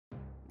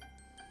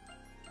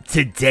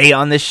Today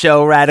on the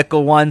show,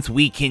 Radical Ones,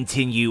 we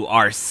continue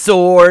our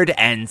sword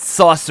and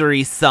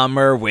sorcery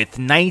summer with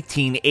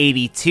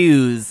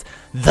 1982's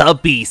The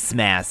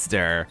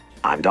Beastmaster.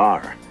 I'm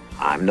Dar.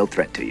 I'm no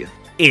threat to you.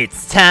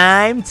 It's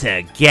time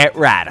to get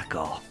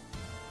radical.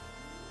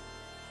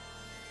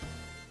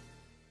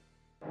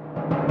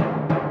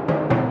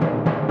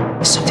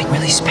 Something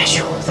really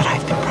special that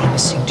I've been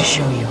promising to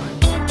show you.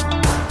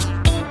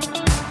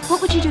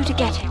 What would you do to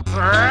get him?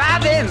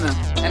 Grab him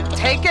and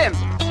take him.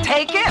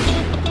 Take him.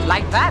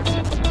 Like that.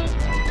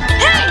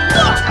 Hey,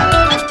 look!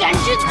 A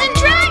Dungeons and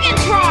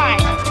Dragons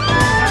ride!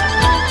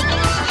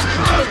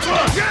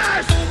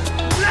 Yes!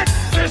 Let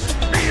this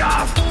be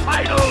our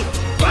final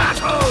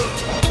battle!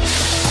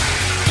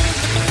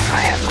 I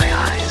have my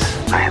eyes,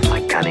 I have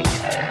my cunning,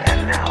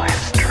 and now I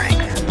have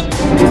strength.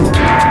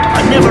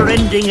 A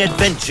never-ending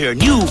adventure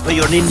new for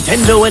your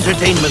Nintendo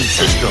Entertainment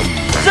System.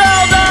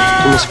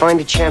 Zelda! You must find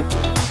a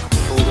champion,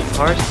 bold of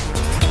heart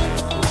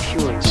and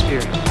pure in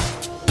spirit.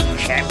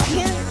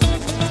 Champion?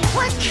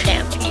 What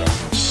champion?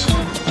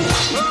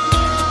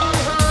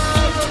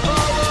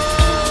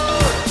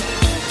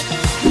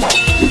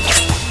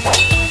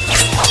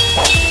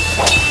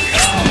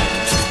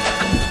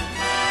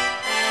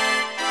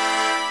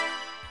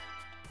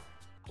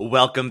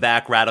 Welcome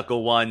back,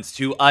 Radical Ones,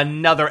 to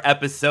another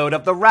episode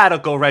of the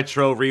Radical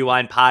Retro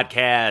Rewind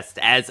podcast.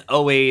 As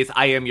always,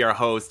 I am your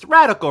host,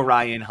 Radical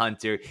Ryan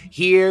Hunter,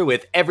 here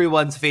with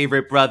everyone's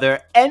favorite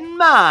brother and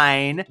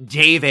mine,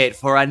 David,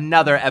 for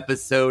another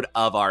episode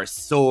of our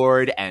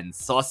Sword and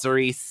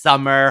Sorcery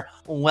Summer.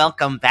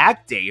 Welcome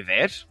back,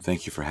 David.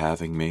 Thank you for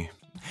having me.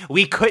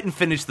 We couldn't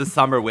finish the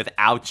summer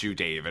without you,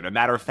 David. A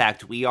matter of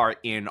fact, we are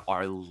in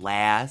our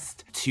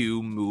last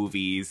two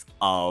movies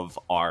of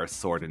our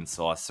Sword and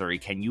Sorcery.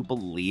 Can you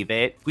believe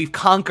it? We've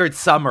conquered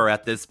summer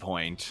at this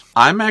point.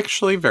 I'm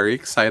actually very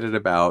excited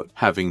about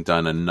having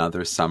done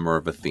another summer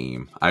of a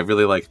theme. I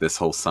really like this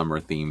whole summer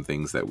theme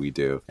things that we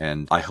do,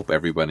 and I hope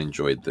everyone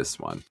enjoyed this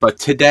one. But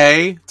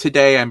today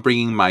I'm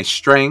bringing my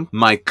strength,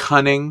 my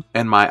cunning,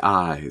 and my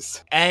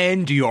eyes.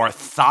 And your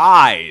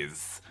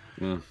thighs.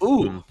 Mm-hmm.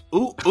 Ooh,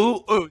 ooh,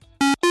 ooh, ooh.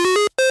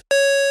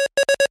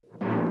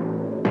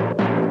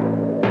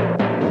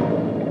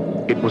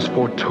 It was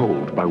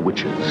foretold by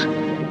witches.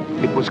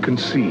 It was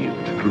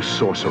conceived through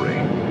sorcery.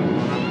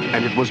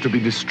 And it was to be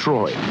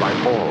destroyed by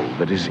all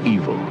that is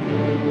evil.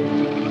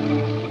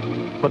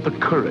 But the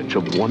courage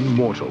of one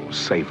mortal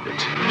saved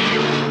it.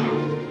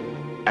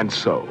 And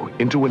so,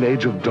 into an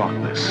age of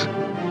darkness,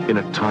 in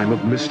a time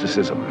of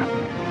mysticism,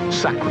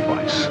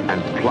 sacrifice,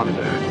 and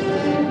plunder,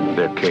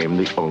 there came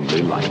the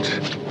only light,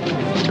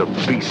 the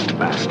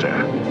Beastmaster.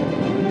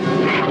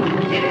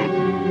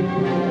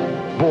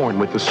 Born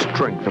with the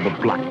strength of a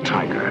black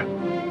tiger,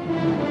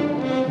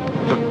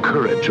 the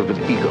courage of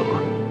an eagle,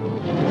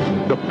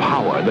 the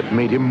power that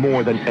made him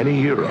more than any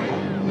hero.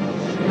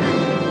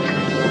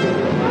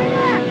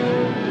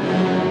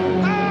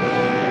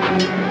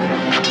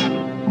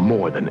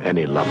 More than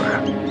any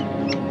lover.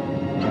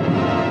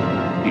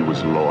 He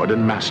was lord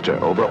and master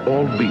over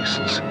all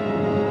beasts.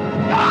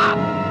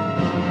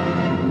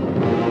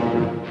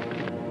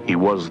 He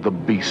was the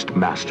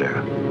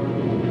Beastmaster.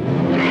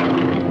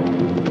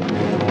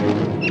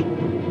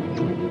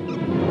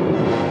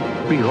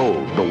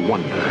 Behold the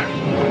wonder,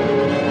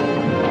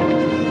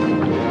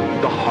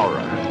 the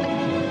horror,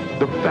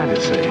 the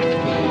fantasy,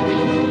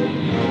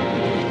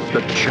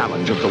 the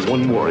challenge of the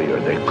one warrior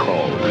they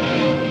called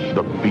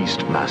the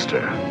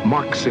Beastmaster.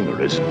 Mark Singer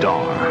is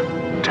Dar,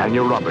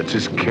 Tanya Roberts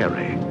is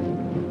Carrie,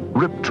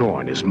 Rip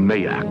Torn is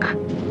Mayak,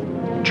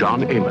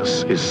 John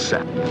Amos is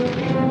Seth.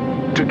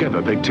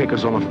 Together, they take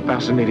us on a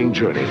fascinating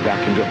journey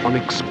back into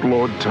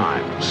unexplored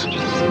times.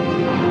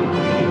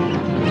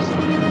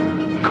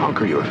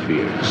 Conquer your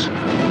fears.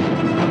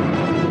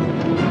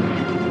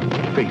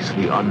 Face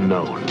the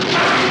unknown.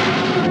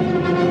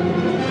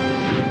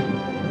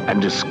 And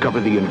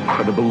discover the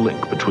incredible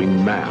link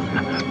between man,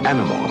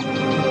 animal,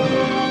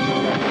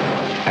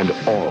 and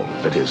all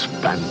that is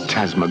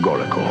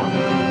phantasmagorical.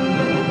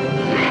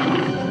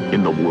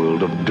 In the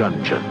world of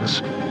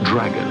Dungeons,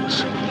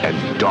 Dragons,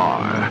 and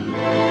Dar.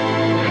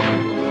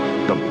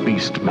 The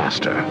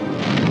Beastmaster.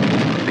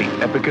 The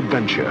epic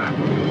adventure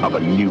of a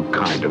new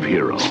kind of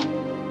hero.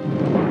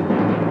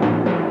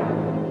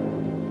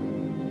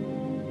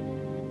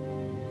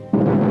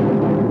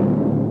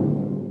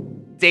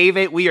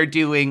 David, we are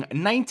doing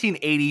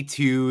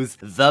 1982's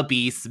The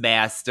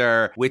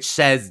Beastmaster, which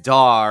says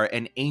Dar,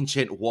 an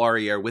ancient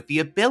warrior with the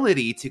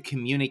ability to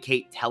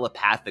communicate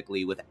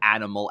telepathically with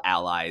animal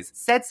allies,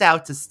 sets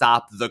out to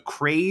stop the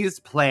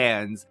crazed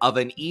plans of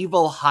an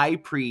evil high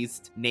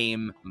priest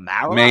named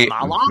Mayak?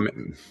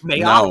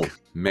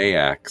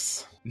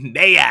 Mayax.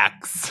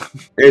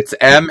 Mayax. It's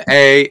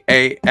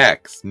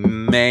M-A-A-X.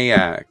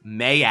 Mayax.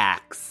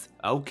 Mayax.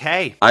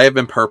 Okay. I have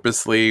been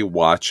purposely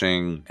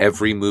watching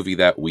every movie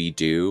that we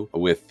do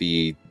with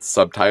the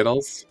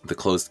subtitles, the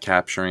closed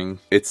capturing.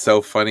 It's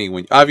so funny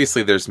when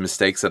obviously there's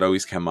mistakes that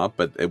always come up,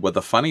 but what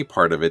the funny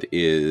part of it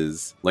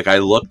is, like, I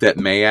looked at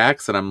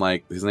Mayax and I'm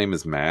like, his name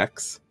is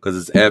Max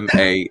because it's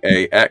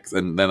Maax,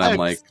 and then I'm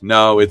like,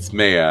 no, it's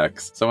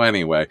Mayax. So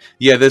anyway,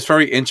 yeah, this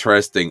very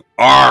interesting.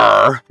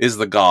 R is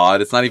the god.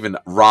 It's not even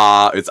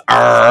Ra, it's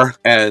R,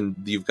 and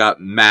you've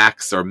got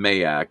Max or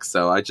Mayax.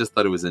 So I just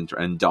thought it was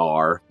and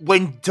Dar.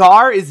 When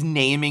Dar is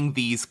naming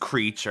these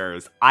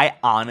creatures, I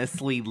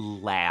honestly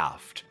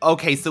laughed.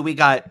 Okay, so we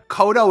got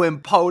Kodo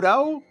and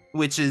Podo,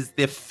 which is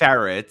the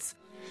ferrets.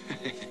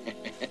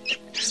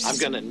 I'm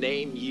gonna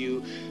name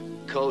you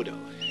Kodo.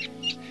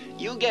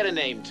 You get a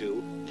name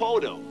too,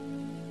 Podo.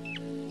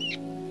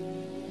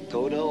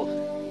 Kodo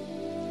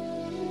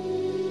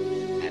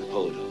and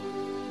Podo.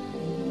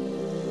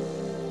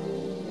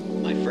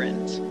 My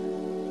friends.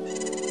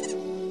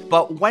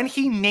 But when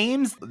he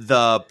names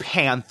the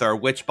panther,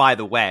 which, by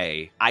the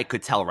way, I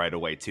could tell right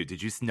away, too.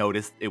 Did you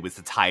notice it was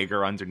a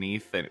tiger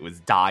underneath and it was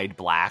dyed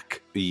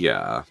black?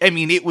 Yeah. I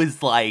mean, it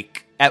was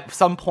like, at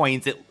some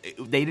points,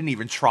 they didn't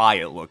even try,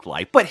 it looked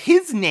like. But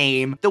his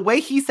name, the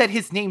way he said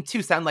his name,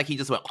 too, sounded like he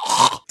just went,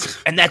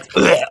 and that's,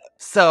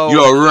 so.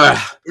 You're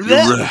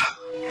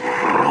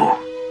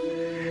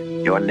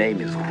Your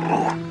name is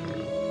Ru.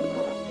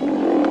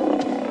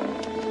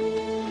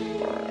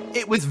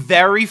 It was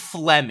very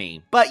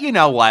phlegmy, but you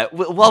know what?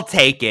 We'll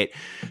take it.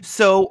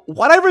 So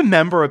what I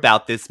remember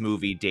about this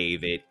movie,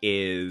 David,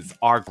 is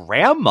our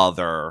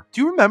grandmother.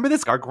 Do you remember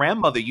this? Our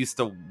grandmother used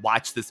to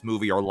watch this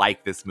movie or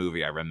like this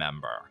movie, I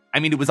remember. I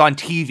mean, it was on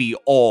TV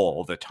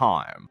all the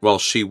time. Well,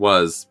 she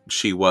was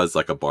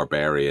like a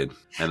barbarian,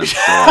 and I'm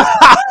sure.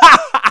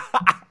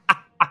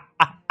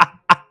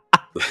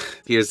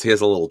 Here's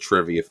a little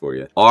trivia for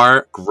you.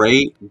 Our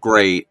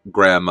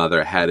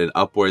great-great-grandmother had an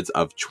upwards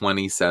of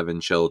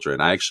 27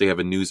 children. I actually have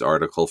a news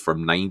article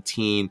from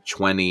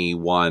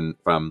 1921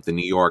 from the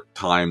New York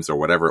Times or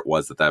whatever it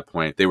was at that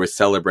point. They were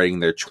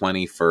celebrating their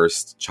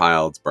 21st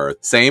child's birth.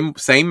 Same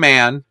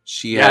man.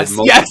 She had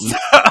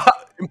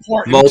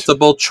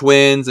multiple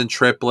twins and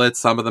triplets.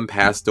 Some of them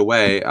passed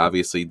away.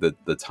 Obviously, the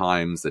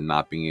times and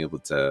not being able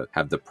to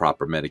have the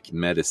proper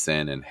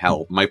medicine and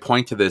help. My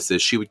point to this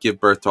is she would give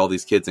birth to all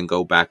these kids and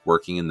go back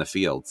working in the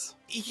fields.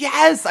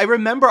 Yes, I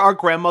remember our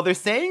grandmother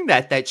saying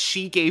that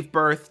she gave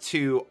birth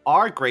to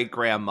our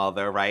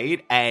great-grandmother,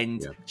 right?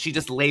 And she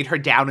just laid her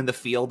down in the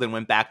field and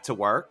went back to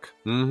work.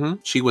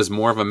 Mm-hmm. She was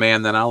more of a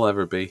man than I'll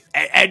ever be.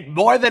 And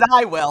more than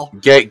I will.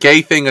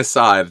 Gay thing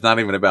aside, it's not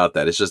even about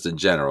that. It's just in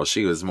general.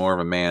 She was more of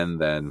a man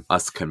than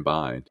us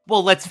combined.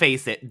 Well, let's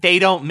face it. They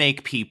don't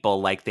make people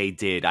like they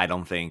did, I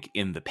don't think,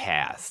 in the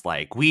past.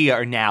 Like, we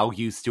are now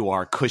used to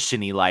our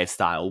cushiony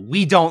lifestyle.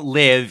 We don't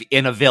live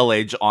in a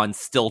village on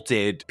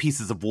stilted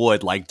pieces of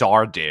wood like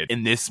Dar did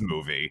in this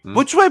movie.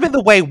 Which, by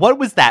the way, what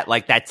was that?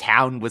 Like, that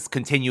town was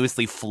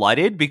continuously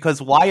flooded?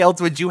 Because why else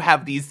would you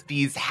have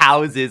these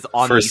houses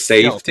on for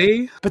safety?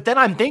 Hills? But then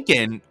I'm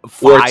thinking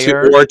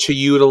fire, or to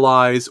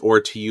utilize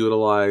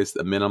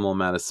a minimal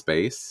amount of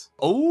space.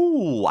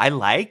 Oh, I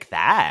like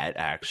that,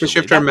 actually. Because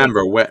you have to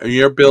remember, when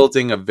you're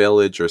building a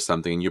village or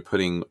something and you're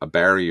putting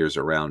barriers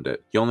around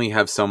it, you only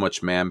have so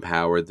much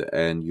manpower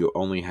and you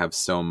only have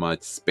so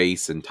much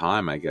space and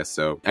time, I guess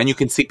so. And you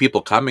can see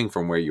people coming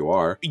from where you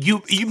are.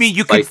 You mean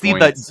you can see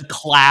the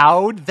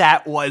cloud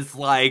that was,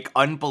 like,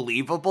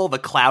 unbelievable? The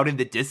cloud in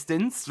the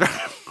distance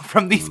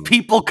from these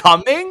people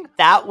coming?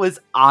 That was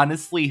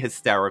honestly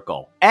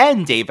hysterical.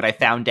 And, David, I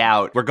found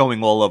out, we're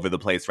going all over the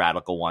place,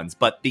 Radical Ones,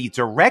 but the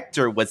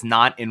director was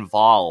not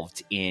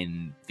involved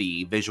in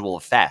the visual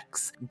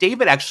effects.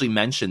 David actually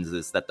mentions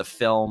this, that the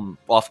film,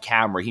 off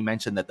camera, he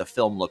mentioned that the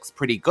film looks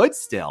pretty good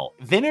still.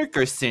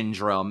 Vinegar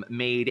Syndrome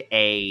made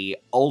a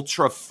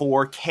Ultra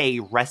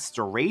 4K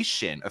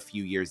restoration a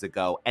few years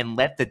ago and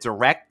let the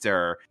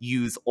director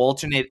use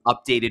alternate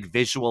updated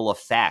visual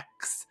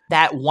effects.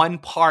 That one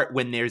part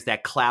when there's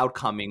that cloud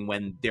coming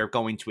when they're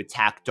going to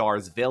attack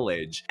Dar's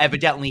village,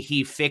 evidently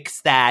he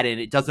fixed that and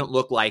it doesn't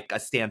look like a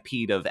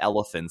stampede of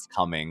elephants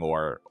coming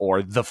or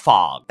the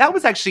fog. That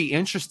was actually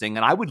interesting,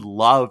 and I would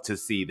love to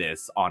see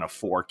this on a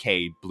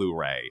 4K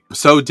Blu-ray.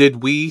 So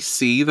did we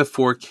see the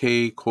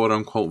 4K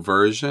quote-unquote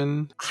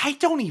version? I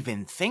don't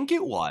even think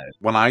it was.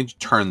 When I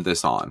turned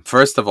this on,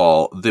 first of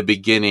all, the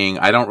beginning,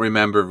 I don't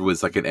remember if it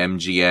was like an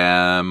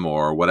MGM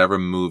or whatever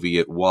movie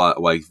it was.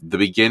 Like, the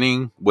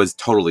beginning was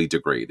totally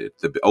degraded.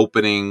 The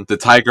opening, the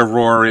tiger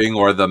roaring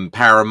or the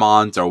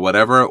Paramount or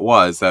whatever it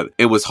was, that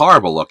it was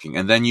horrible looking.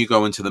 And then you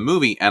go into the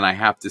movie, and I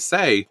have to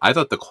say, I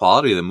thought the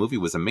quality of the movie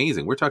was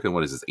amazing. We're talking,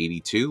 what is this,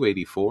 82,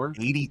 84?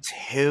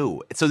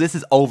 82. So this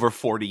is over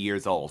 40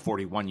 years old,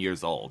 41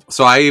 years old.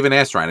 So I even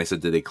asked Ryan, I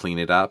said, did they clean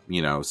it up?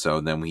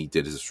 So then he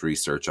did his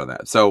research on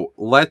that. So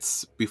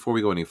before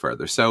we go any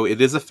further, so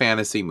it is a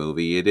fantasy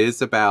movie. It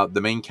is about,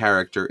 the main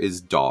character is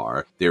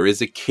Dar. There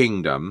is a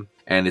kingdom,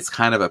 and it's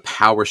kind of a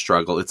power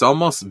struggle. It's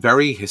almost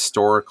very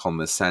historical in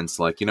the sense,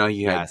 like, you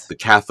had the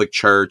Catholic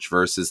Church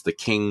versus the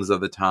kings of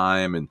the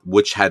time, and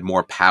which had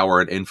more power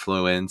and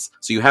influence.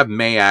 So you have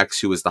Mayax,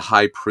 who is the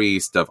high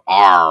priest of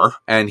R,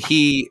 and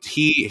he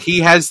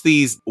has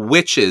these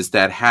witches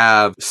that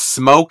have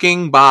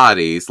smoking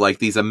bodies, like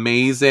these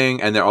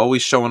amazing, and they're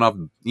always showing up.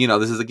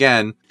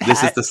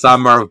 This is the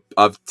summer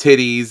of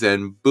titties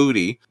and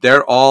booty.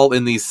 They're all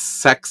in these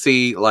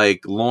sexy,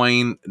 like,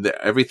 loin,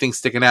 everything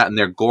sticking out, and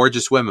they're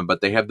gorgeous women, but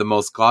they have the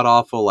most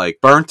god-awful, like,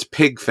 burnt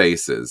pig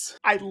faces.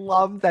 I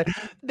love that.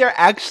 They're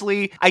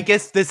actually, I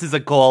guess this is a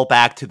call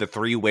back to the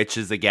three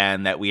witches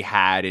again that we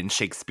had in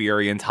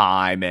Shakespearean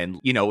time and,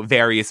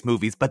 various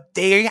movies, but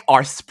they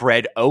are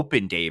spread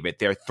open, David.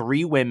 They're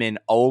three women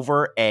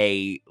over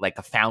a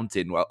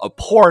fountain, a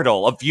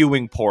portal, a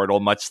viewing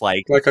portal, much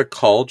like a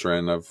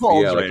cauldron of,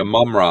 like a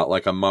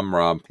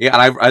mumra. Yeah,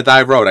 and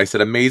I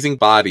said, amazing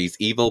bodies,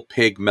 evil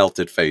pig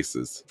melted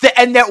faces.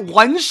 And that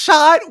one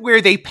shot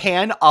where they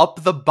pan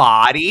up the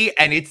body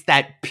and it's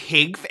that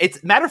pig,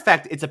 matter of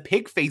fact, it's a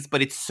pig face,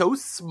 but it's so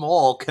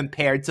small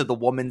compared to the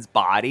woman's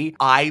body.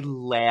 I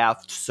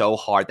laughed so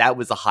hard. That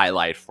was a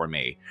highlight for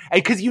me.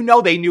 And because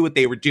they knew what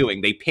they were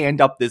doing. They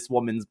panned up this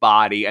woman's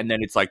body and then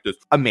it's like this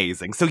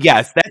amazing. So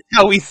yes, that's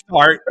how we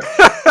start.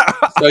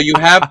 So you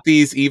have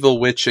these evil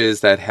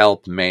witches that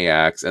help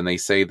Mayax, and they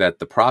say that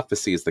the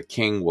prophecy is the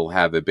king will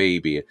have a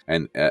baby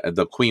and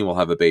the queen will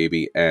have a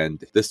baby,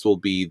 and this will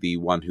be the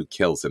one who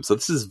kills him. So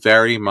this is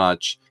very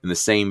much in the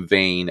same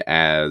vein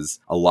as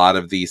a lot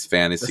of these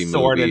fantasy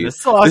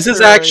movies. This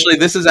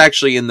is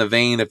actually in the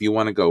vein, if you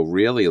want to go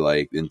really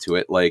into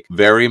it,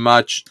 very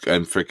much,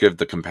 and forgive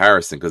the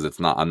comparison because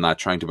I'm not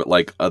trying to,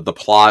 but the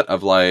plot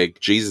of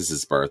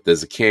Jesus's birth.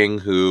 There's a king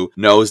who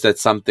knows that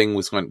something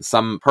was going,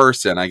 some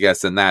person, I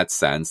guess, in that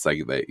sense,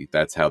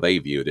 that's how they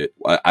viewed it.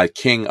 A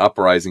king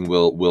uprising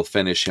will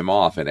finish him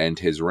off and end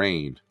his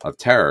reign of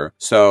terror.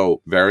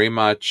 So very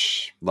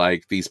much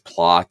like these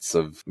plots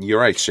of, you're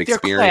right,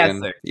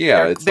 Shakespearean.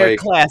 Yeah, they're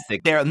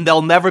classic.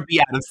 They'll never be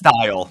out of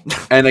style.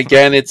 And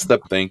again,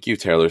 thank you,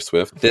 Taylor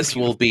Swift. This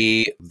will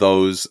be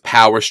those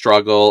power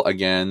struggle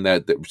again,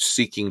 that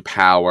seeking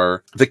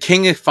power. The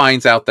king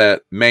finds out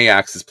that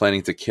Mayax is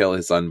planning to kill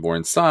his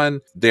unborn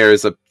son.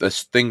 There's a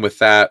thing with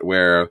that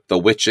where the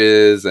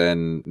witches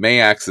and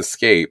Mayax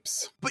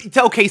escapes. But,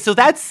 okay, so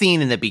that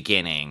scene in the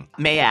beginning,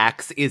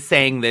 Mayax is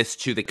saying this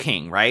to the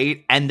king,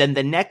 right? And then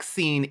the next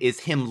scene is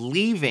him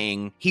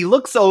leaving. He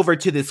looks over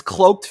to this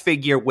cloaked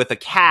figure with a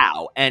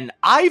cow, and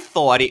I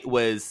thought it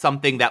was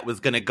something that was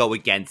going to go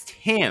against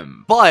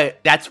him. But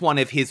that's one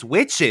of his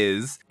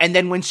witches. And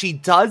then when she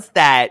does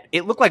that,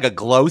 it looked like a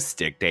glow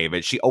stick,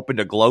 David. She opened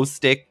a glow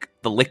stick,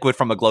 the liquid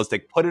from a glow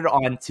stick, put it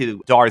onto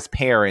Dar's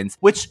parents,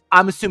 which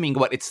I'm assuming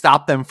it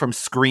stopped them from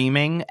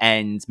screaming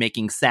and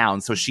making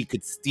sounds so she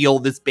could steal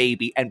this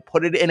baby and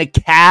put it in a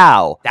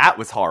cow. That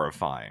was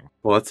horrifying.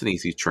 Well, that's an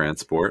easy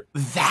transport.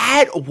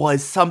 That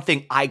was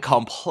something I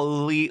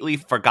completely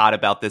forgot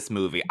about this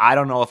movie. I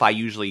don't know if I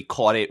usually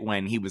caught it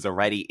when he was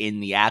already in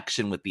the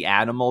action with the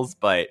animals,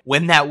 but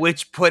when that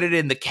witch put it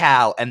in the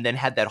cow and then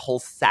had that whole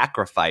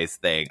sacrifice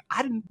thing,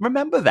 I didn't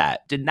remember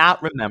that. Did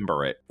not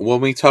remember it. When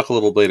we talk a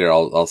little later,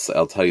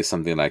 I'll tell you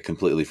something that I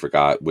completely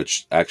forgot,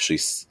 which actually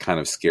kind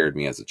of scared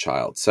me as a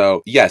child.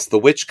 So, yes, the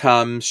witch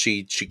comes.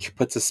 She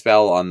puts a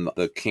spell on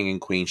the king and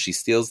queen. She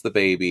steals the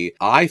baby.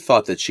 I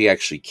thought that she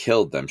actually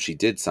killed them. She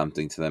did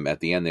something to them.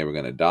 At the end, they were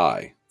going to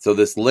die. So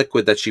this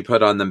liquid that she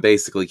put on them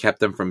basically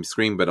kept them from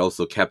screaming, but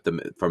also kept them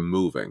from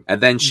moving.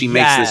 And then she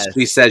makes this,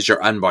 she says,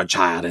 your unborn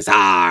child is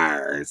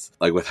ours.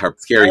 Like with her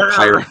scary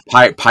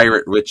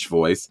pirate witch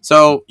voice.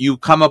 So you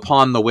come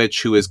upon the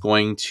witch who is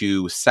going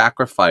to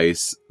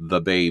sacrifice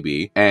the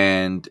baby.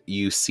 And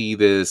you see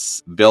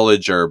this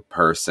villager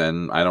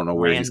person, I don't know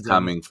where he's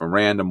coming from,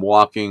 random,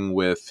 walking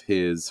with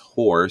his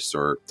horse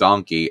or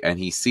donkey. And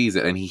he sees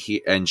it.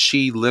 And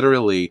she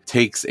literally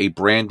takes a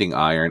branding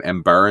iron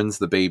and burns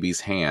the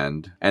baby's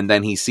hand. And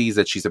then he sees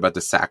that she's about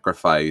to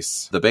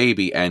sacrifice the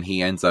baby, and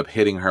he ends up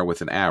hitting her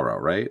with an arrow,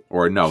 right?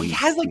 Or no, he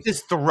has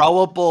this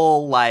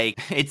throwable,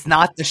 it's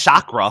not the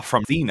chakra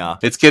from Xena.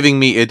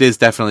 It is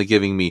definitely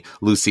giving me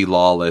Lucy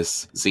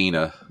Lawless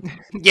Xena.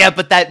 Yeah,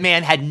 but that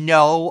man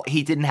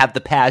he didn't have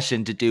the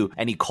passion to do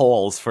any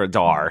calls for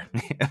Dar.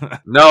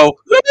 No.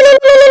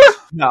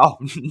 No,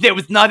 there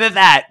was none of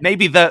that.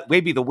 Maybe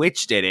the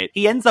witch did it.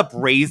 He ends up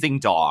raising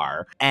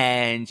Dar,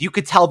 and you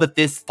could tell that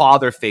this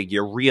father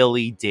figure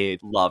really did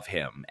love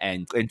him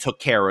and took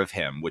care of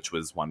him, which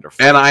was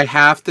wonderful. And I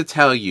have to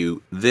tell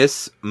you,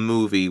 this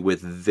movie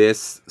with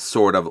this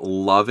sort of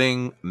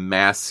loving,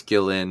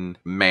 masculine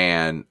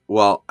man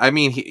Well, I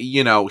mean,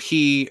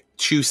 he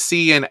to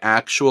see an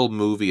actual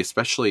movie,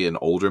 especially an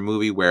older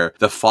movie, where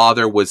the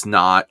father was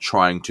not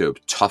trying to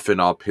toughen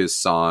up his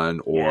son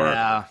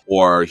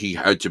or he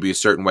had to be a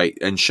certain way,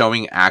 and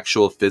showing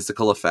actual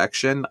physical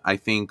affection, I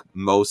think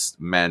most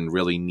men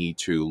really need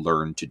to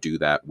learn to do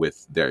that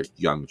with their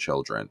young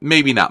children.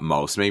 Maybe not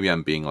most. Maybe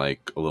I'm being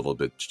like a little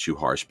bit too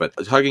harsh, but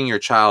hugging your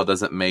child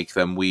doesn't make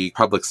them weak.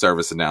 Public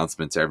service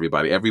announcement to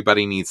everybody.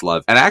 Everybody needs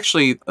love. And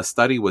actually, a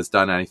study was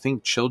done, and I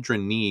think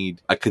children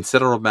need a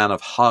considerable amount of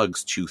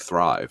hugs to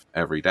thrive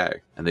every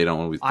day, and they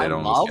don't always. I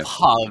love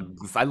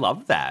hugs. I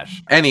love that.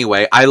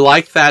 Anyway, I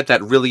like that.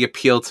 That really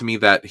appealed to me.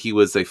 That he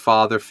was a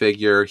father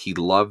figure. He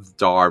loved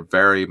Dar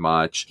very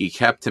much. He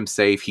kept him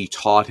safe. He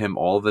taught him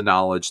all the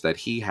knowledge that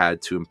he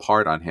had to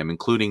impart on him,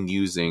 including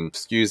using,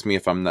 excuse me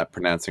if I'm not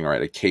pronouncing it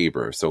right, a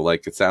caber. So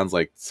like it sounds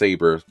like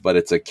saber, but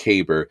it's a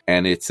caber,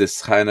 and it's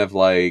this kind of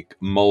like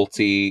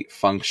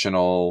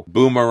multi-functional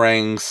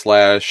boomerang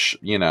slash.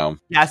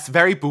 Yes,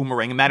 very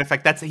boomerang. Matter of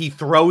fact, he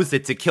throws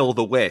it to kill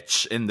the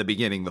witch in the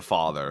beginning. The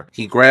father.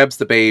 He grabs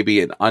the baby,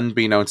 and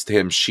unbeknownst to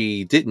him,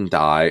 she didn't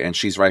die, and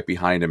she's right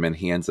behind him, and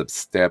he ends up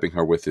stabbing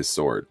her with his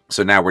sword.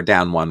 So now we're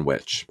down one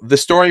witch. The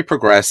story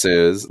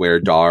progresses where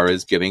Dar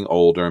is getting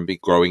older and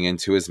growing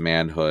into his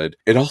manhood.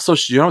 It also,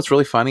 what's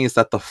really funny is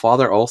that the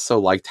father also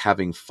liked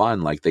having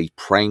fun. Like they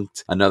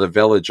pranked another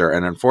villager,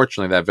 and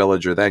unfortunately that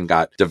villager then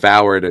got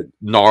devoured and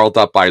gnarled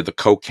up by the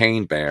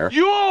cocaine bear.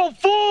 You old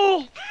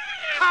fool!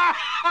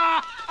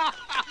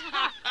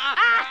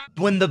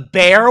 When the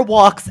bear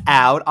walks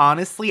out,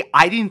 honestly,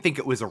 I didn't think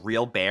it was a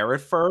real bear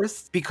at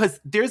first, because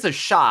there's a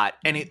shot,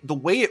 and the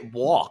way it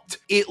walked,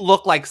 it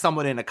looked like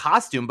someone in a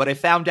costume, but I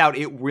found out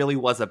it really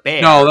was a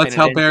bear. No, that's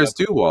how bears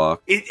do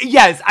walk.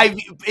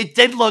 It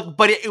did look,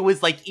 but it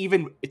was like,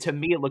 even to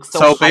me, it looks so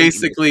heightened.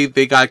 Basically,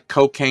 they got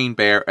cocaine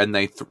bear, and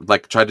they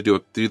tried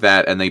to do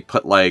that, and they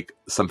put like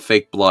some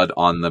fake blood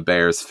on the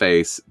bear's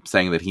face,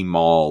 saying that he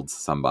mauled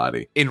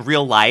somebody. In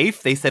real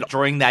life, they said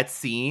during that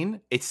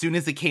scene, as soon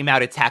as it came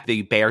out, attacked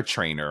the bear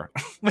trainer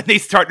when they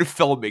started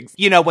filming.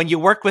 When you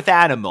work with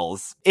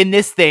animals, in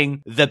this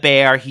thing, the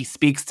bear, he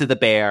speaks to the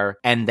bear,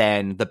 and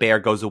then the bear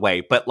goes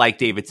away. But like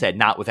David said,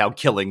 not without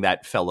killing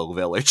that fellow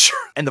villager.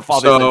 And the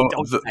father says,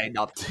 don't say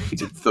nothing.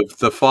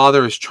 The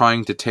father is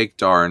trying to take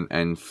Dar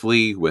and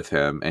flee with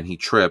him, and he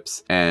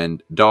trips,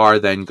 and Dar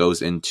then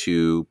goes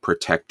into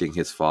protecting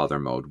his father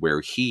mode,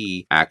 where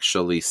he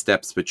actually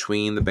steps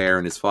between the bear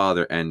and his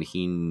father, and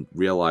he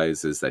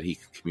realizes that he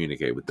can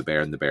communicate with the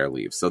bear, and the bear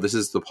leaves. So this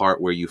is the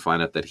part where you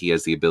find out that he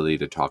has the ability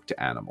to talk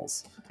to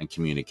animals and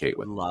communicate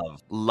with them.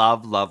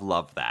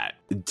 Love that.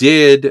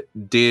 Did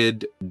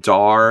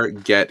Dar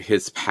get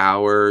his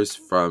powers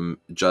from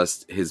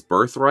just his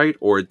birthright,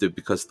 or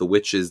because the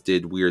witches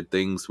did weird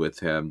things with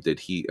him, did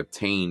he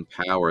obtain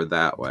power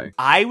that way?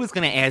 I was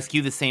going to ask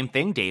you the same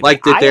thing, David.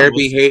 Like,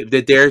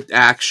 did their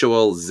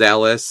actual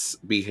zealous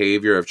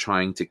behavior of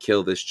trying to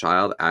kill this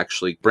child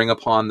actually bring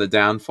upon the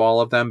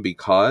downfall of them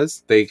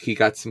because he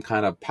got some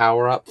kind of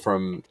power up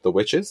from the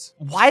witches?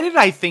 Why did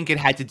I think it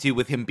had to do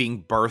with him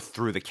being birthed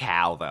through the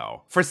cow,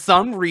 though? For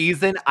some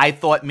reason, I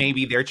thought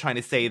maybe they're trying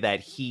to say that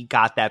he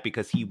got that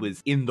because he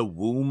was in the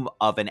womb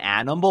of an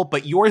animal,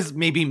 but yours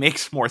maybe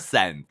makes more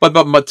sense. But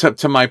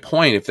to my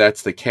point, if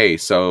that's the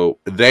case, so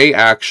they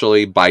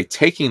actually, by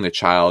taking the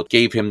child,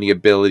 gave him the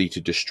ability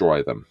to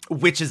destroy them.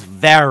 Which is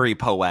very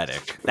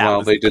poetic.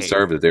 They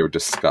deserved it. They were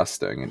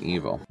disgusting and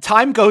evil.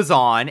 Time goes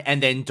on,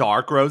 and then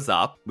Dar grows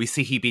up. We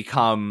see he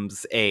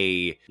becomes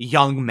a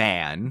young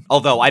man,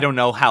 although I don't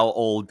know how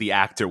old the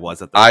actor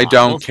was at the time. I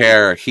don't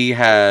care. He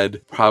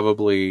had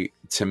probably,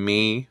 to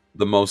me,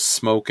 the most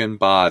smoking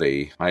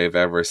body I have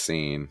ever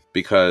seen,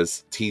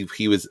 because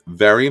he was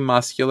very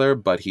muscular,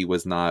 but he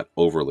was not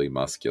overly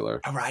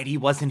muscular. All right, he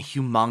wasn't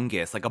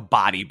humongous, like a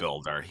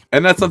bodybuilder.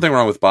 And that's nothing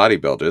wrong with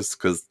bodybuilders,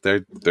 because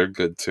they're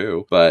good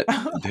too. But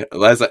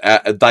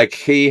like,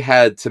 he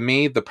had, to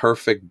me, the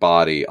perfect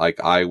body. Like,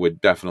 I would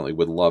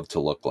love to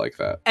look like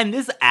that. And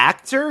this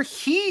actor,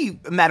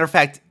 matter of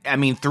fact, I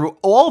mean, through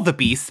all the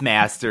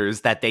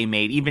Beastmasters that they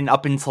made, even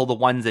up until the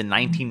ones in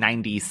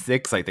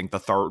 1996, I think the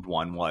third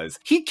one was,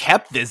 he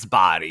kept this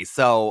body.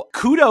 So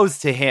kudos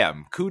to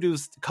him.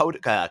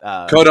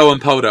 Kodo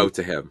and Podo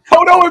to him.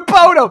 Kodo and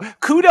Podo.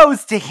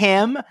 Kudos to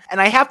him.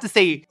 And I have to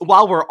say,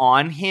 while we're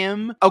on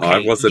him, okay, I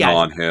wasn't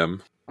on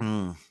him.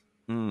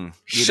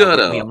 Shut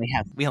up.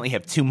 We only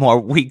have 2 more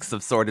weeks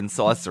of Sword and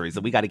Sorcery, so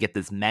we got to get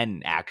this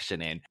men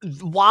action in.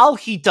 While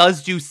he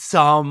does do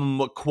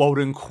some quote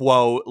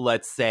unquote,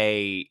 let's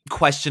say,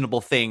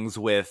 questionable things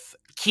with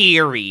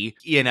Kiri,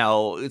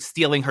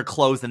 stealing her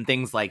clothes and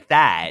things like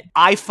that,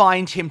 I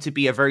find him to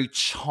be a very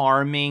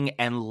charming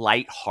and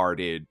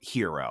lighthearted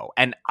hero.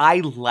 And I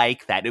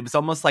like that. It was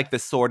almost like the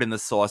Sword and the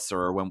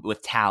Sorcerer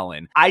with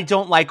Talon. I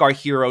don't like our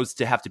heroes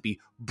to have to be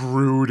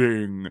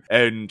brooding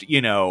and,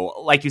 you know,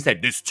 like you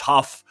said, this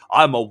tough,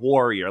 I'm a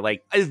warrior.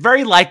 Like, a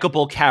very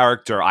likable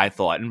character, I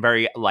thought, and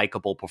very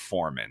likable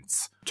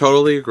performance.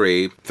 Totally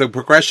agree. The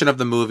progression of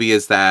the movie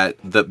is that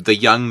the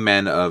young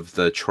men of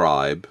the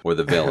tribe or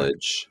the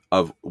village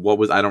of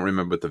I don't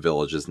remember what the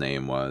village's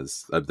name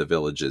was. Of the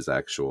village's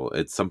actual.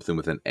 It's something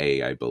with an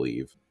A, I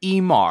believe.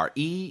 Emar.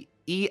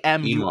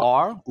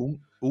 E-M-U-R?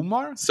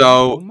 Umar?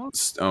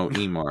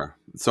 Emar.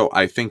 So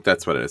I think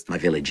that's what it is. My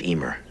village,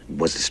 Emer,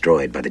 was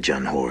destroyed by the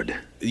Jun horde.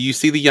 You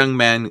see the young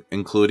men,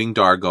 including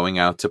Dar, going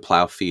out to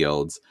plow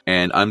fields,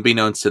 and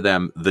unbeknownst to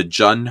them, the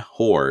Jun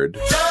horde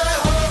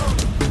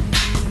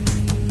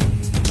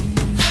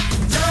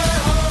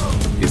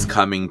is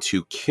coming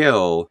to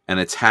kill and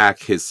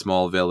attack his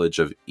small village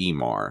of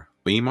Emar.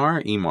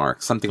 Emar,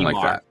 something like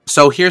that.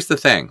 So here's the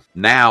thing.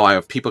 Now I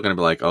have people going to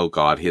be like, oh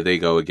God, here they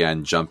go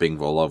again, jumping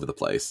all over the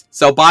place.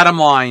 So bottom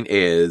line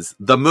is,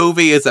 the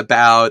movie is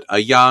about a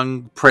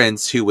young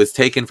prince who was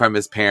taken from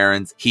his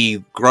parents.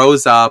 He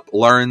grows up,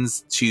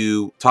 learns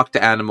to talk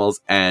to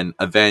animals, and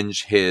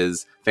avenge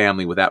his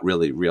family without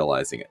really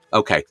realizing it.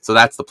 Okay, so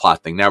that's the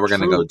plot thing. Now we're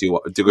gonna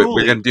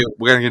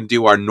we're gonna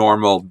do our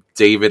normal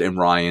David and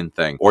Ryan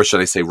thing, or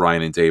should I say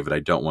Ryan and David? I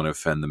don't want to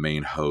offend the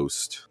main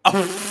host.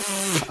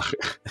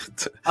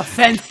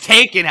 Offense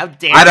taken. How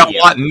dare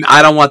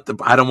I don't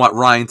want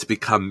Ryan to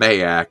become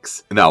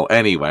Mayax. No,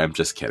 anyway, I'm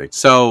just kidding.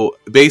 So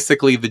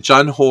basically, the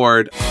Jun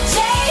horde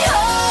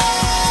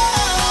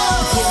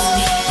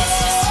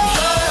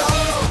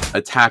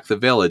attack the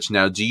village.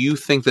 Now, do you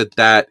think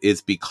that is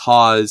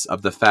because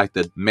of the fact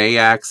that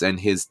Mayax and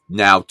his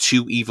now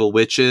 2 evil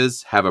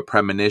witches have a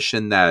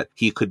premonition that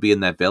he could be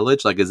in that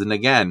village? Like, isn't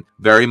again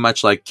very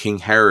much like King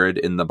Herod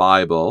in the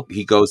Bible?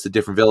 He goes to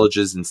different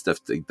villages and stuff.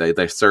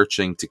 They're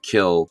searching to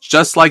kill,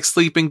 just like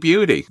Sleeping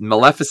Beauty.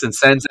 Maleficent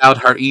sends out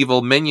her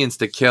evil minions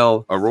to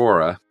kill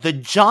Aurora. The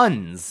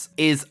Juns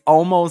is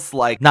almost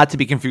like, not to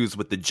be confused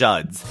with the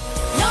Judds.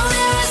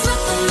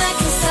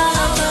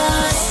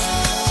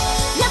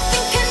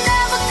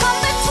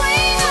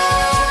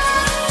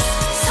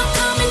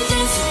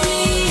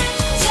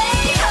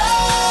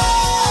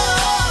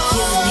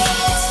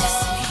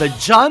 The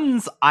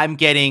Juns, I'm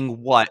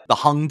getting the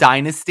Hung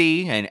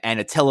Dynasty and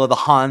Attila the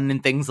Hun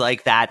and things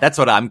like that. That's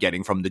what I'm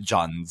getting from the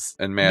Juns.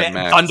 And Mad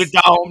Max.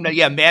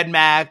 Thunderdome, Mad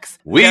Max.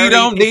 We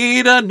don't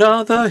need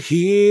another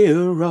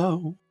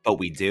hero. But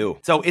we do.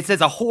 So it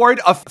says a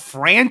horde of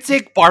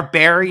frantic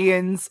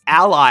barbarians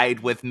allied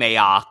with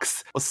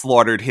Mayox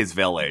slaughtered his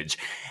village.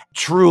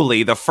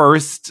 Truly, the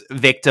first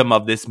victim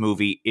of this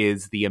movie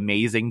is the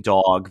amazing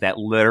dog that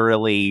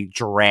literally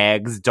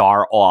drags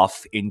Dar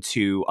off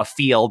into a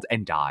field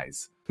and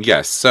dies.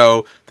 Yes,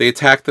 so they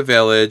attack the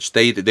village.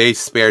 They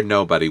spared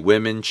nobody.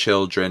 Women,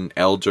 children,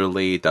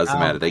 elderly, doesn't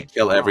matter. They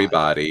kill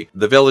everybody.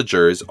 The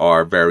villagers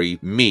are very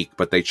meek,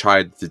 but they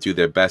tried to do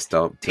their best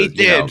They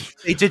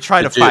did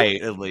try to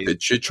fight, at least. They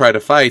should try to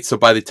fight. So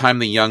by the time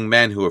the young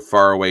men who are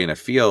far away in a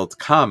field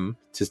come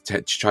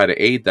to try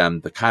to aid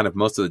them,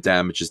 most of the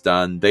damage is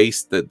done.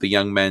 The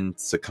young men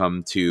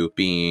succumb to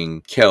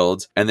being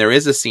killed, and there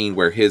is a scene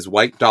where his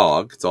white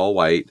dog, it's all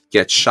white,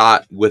 gets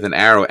shot with an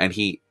arrow,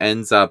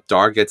 and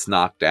Dar gets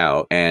knocked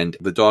out, and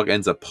the dog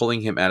ends up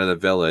pulling him out of the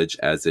village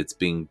as it's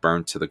being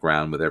burnt to the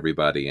ground with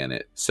everybody in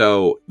it.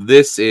 So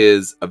this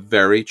is a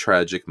very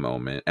tragic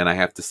moment, and I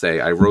have to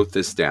say, I wrote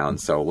this down,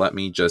 so let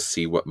me just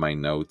see what my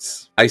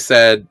notes. I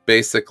said,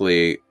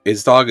 basically,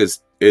 his dog is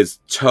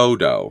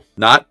Todo.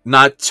 Not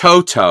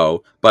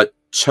Toto, but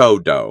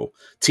Todo.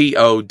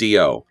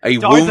 T-O-D-O.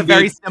 Dar's a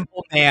very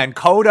simple man.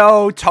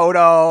 Kodo,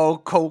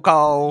 Toto,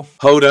 Coco.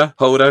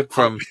 Hoda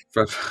from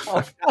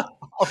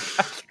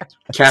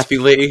Kathy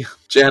Lee,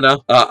 Jenna.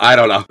 I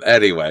don't know.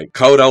 Anyway,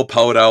 Kodo,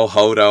 Podo,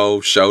 Hodo,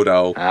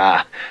 Shodo.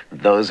 Ah,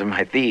 those are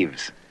my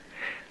thieves.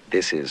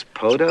 This is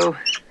Podo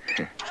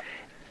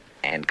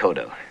and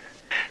Kodo.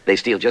 They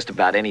steal just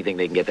about anything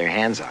they can get their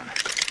hands on,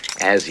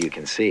 as you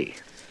can see.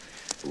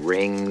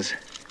 Rings,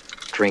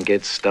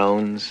 trinkets,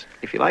 stones.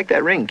 If you like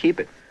that ring, keep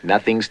it.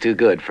 Nothing's too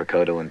good for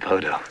Kodo and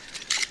Podo.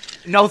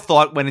 No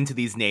thought went into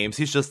these names.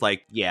 He's just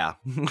like, yeah,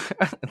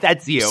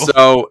 that's you.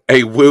 So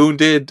a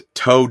wounded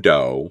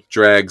Todo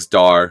drags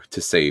Dar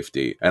to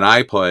safety. And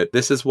I put,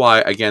 this is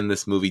why, again,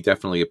 this movie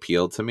definitely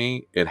appealed to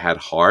me. It had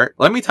heart.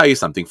 Let me tell you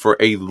something. For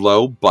a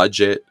low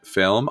budget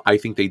film, I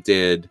think they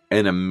did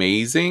an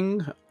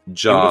amazing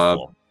job.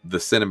 Beautiful. The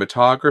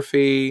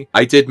cinematography.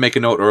 I did make a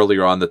note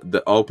earlier on that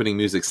the opening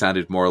music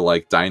sounded more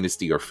like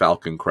Dynasty or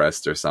Falcon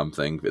Crest or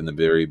something in the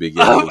very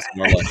beginning.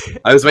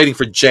 I was waiting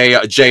for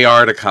JR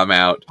to come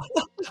out,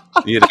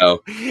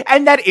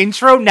 And that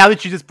intro, now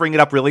that you just bring it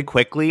up really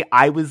quickly,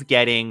 I was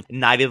getting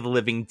Night of the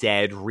Living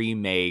Dead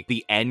remake,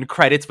 the end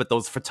credits with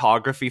those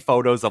photography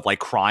photos of like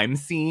crime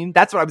scene.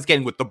 That's what I was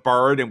getting with the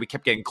bird, and we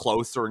kept getting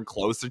closer and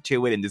closer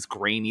to it in this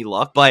grainy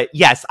look. But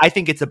yes, I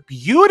think it's a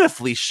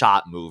beautifully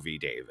shot movie,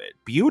 David.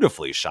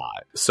 Beautifully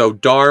shot. So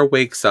Dar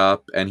wakes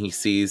up and he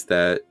sees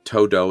that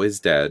Todo is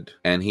dead,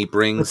 and he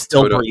brings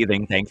still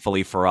breathing,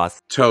 thankfully for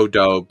us.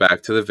 Todo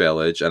back to the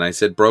village, and I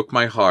said broke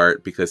my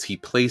heart because he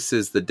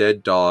places the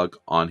dead dog dog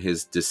on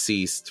his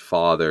deceased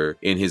father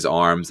in his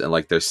arms and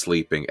like they're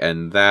sleeping,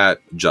 and that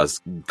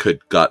just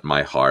could gut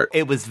my heart.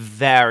 It was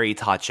very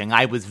touching.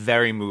 I was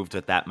very moved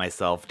with that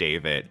myself,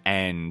 David.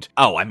 And,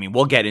 I mean,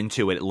 we'll get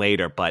into it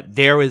later, but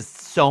there was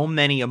so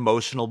many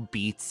emotional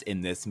beats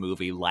in this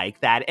movie like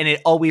that, and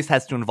it always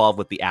has to involve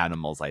with the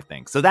animals, I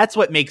think. So that's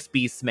what makes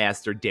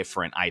Beastmaster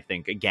different, I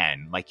think,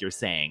 again, like you're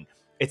saying.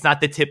 It's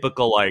not the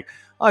typical, like,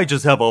 I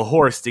just have a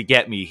horse to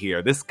get me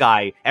here. This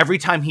guy, every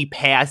time he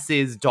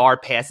passes, Dar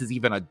passes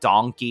even a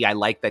donkey. I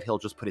like that he'll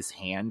just put his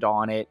hand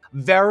on it.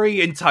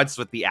 Very in touch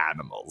with the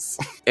animals.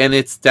 And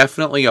it's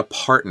definitely a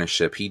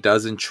partnership. He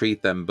doesn't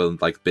treat them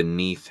like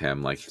beneath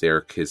him, like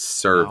they're his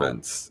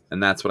servants. No.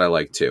 And that's what I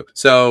like too.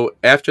 So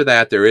after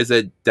that, there is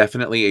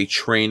definitely a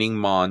training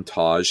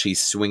montage.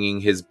 He's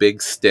swinging his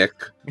big stick.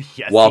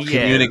 Yes, while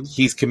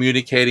he's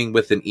communicating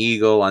with an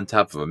eagle on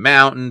top of a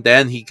mountain.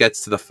 Then he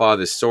gets to the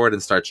father's sword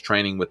and starts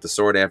training with the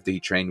sword after he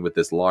trained with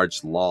this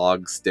large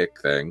log stick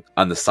thing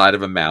on the side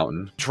of a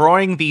mountain.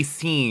 Drawing these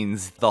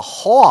scenes, the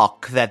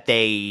hawk that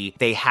they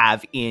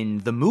have in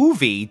the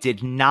movie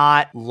did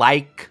not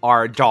like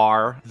our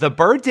Dar. The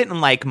bird didn't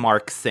like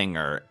Mark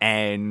Singer,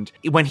 and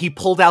when he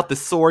pulled out the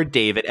sword,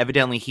 David,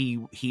 evidently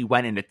he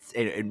went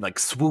and like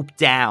swooped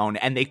down,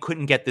 and they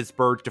couldn't get this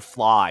bird to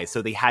fly,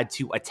 so they had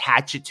to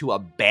attach it to a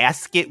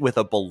basket with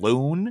a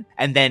balloon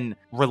and then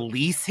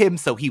release him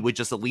so he would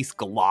just at least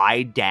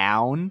glide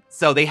down.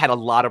 So they had a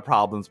lot of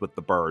problems with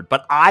the bird,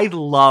 but I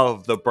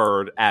love the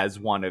bird as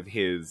one of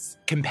his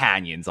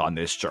companions on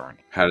this journey.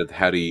 How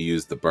do you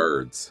use the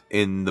birds?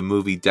 In the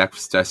movie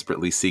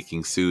Desperately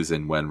Seeking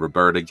Susan, when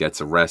Roberta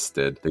gets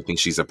arrested, they think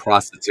she's a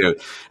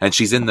prostitute, and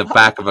she's in the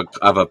back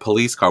of a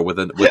police car with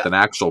an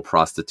actual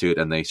prostitute,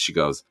 and she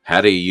goes, "How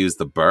do you use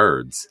the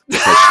birds?"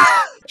 Because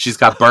she's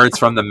got birds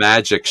from the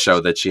magic show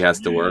that she has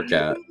to work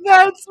at.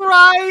 That's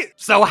right.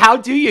 So how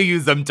do you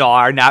use them,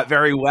 Dar? Not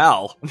very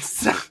well.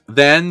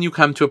 Then you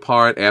come to a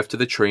part after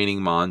the training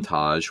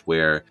montage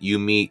where you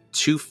meet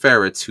two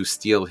ferrets who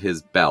steal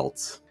his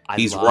belt.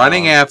 He's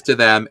running after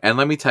them, and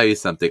let me tell you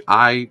something.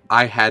 I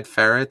had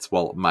ferrets.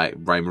 Well, my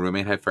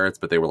roommate had ferrets,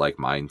 but they were like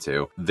mine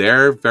too.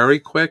 They're very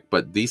quick,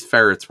 but these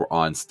ferrets were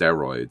on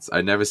steroids.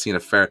 I never seen a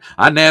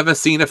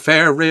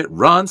ferret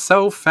run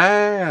so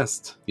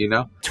fast. You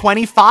know,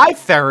 25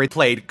 ferrets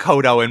played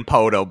Kodo and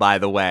Podo, by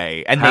the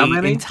way, and how they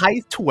many?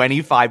 enticed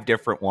 25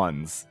 different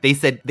ones. They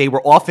said they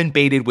were often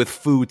baited with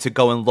food to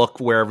go and look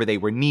wherever they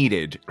were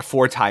needed.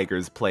 4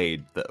 tigers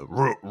played the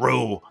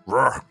roo.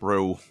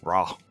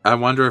 I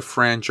wonder if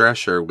Fran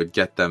Drescher would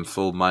get them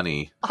full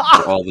money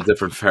for all the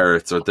different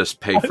ferrets, or just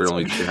pay for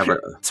only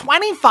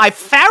 25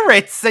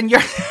 ferrets, and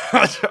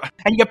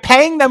you're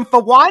paying them for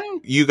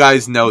one? You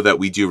guys know that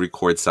we do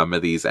record some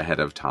of these ahead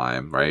of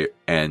time, right?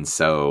 And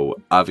so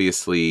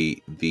obviously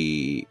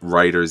the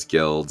Writers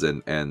Guild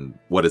and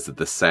what is it,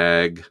 the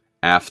SAG?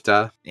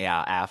 AFTA?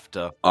 Yeah,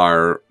 AFTA.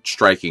 Are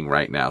striking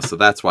right now. So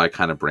that's why I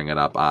kind of bring it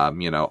up.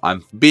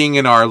 I'm being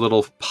in our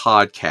little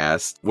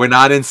podcast. We're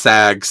not in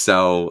SAG,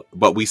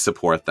 but we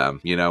support them.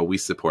 We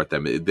support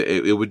them.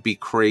 It would be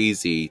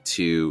crazy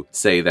to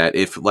say that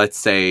if, let's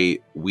say,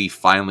 we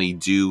finally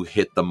do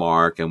hit the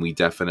mark, and we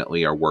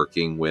definitely are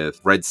working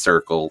with Red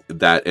Circle,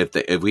 that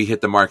if we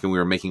hit the mark and we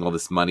were making all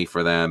this money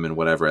for them and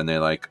whatever, and they're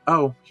like,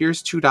 oh,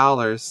 here's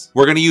 $2.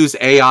 We're going to use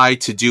AI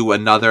to do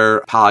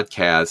another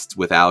podcast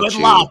without Good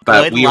you. luck.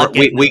 But we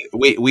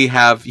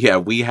have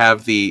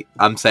the,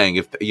 I'm saying,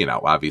 if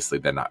obviously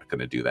they're not going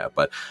to do that,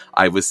 but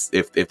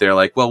if they're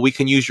like, well, we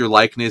can use your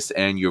likeness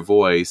and your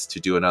voice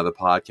to do another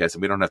podcast,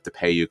 and we don't have to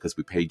pay you because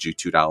we paid you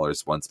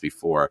 $2 once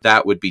before,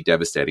 that would be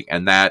devastating.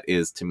 And that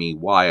is, to me,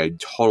 why I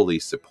totally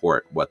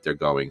support what they're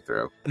going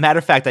through. Matter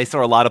of fact, I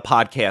saw a lot of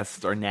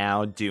podcasts are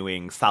now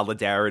doing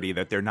solidarity,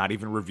 that they're not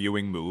even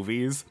reviewing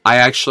movies. I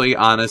actually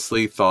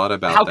honestly thought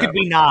about How that. could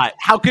we not?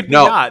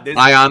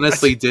 I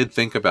honestly did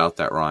think about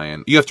that,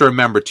 Ryan. You have to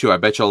remember, too, I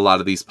bet you a lot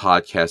of these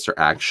podcasts are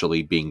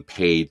actually being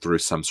paid through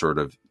some sort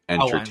of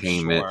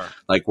entertainment. I'm sure.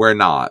 Like, we're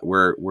not.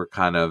 We're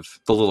kind of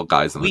the little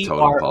guys on the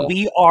totem pole.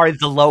 We are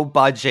the low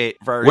budget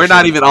version. We're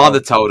not even on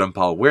the totem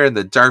pole. We're in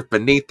the dirt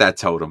beneath that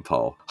totem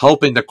pole,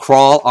 hoping to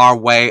crawl our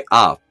way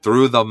up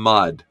through the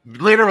mud.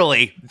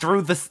 Literally,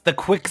 through the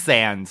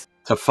quicksand.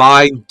 To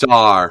find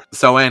Dar.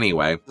 So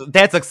anyway.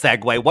 That's a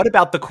segue. What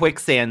about the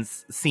quicksand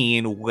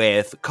scene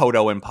with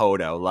Kodo and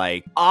Podo?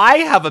 Like, I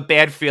have a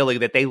bad feeling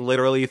that they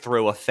literally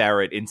threw a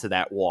ferret into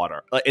that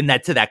water,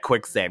 to that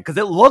quicksand, because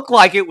it looked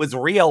like it was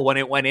real when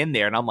it went in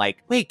there. And I'm like,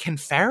 wait, can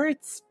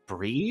ferrets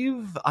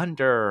breathe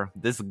under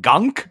this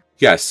gunk?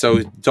 Yes,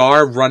 so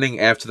Dar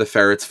running after the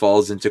ferrets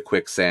falls into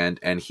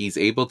quicksand, and he's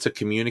able to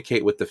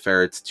communicate with the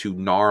ferrets to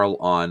gnarl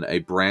on a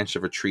branch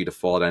of a tree to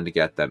fall down to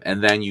get them.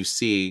 And then you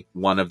see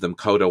one of them,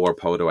 Kodo or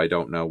Podo, I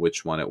don't know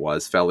which one it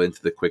was, fell into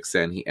the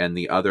quicksand, and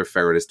the other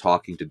ferret is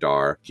talking to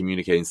Dar,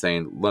 communicating,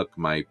 saying, look,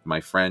 my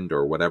friend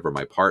or whatever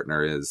my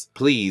partner is,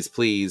 please,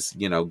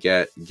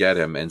 get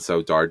him. And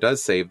so Dar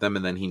does save them,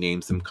 and then he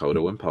names them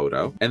Kodo and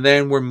Podo. And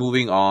then we're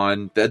moving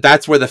on.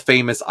 That's where the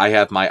famous I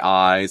have my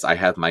eyes, I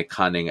have my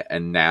cunning,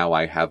 and now now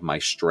I have my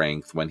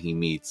strength when he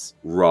meets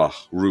Rue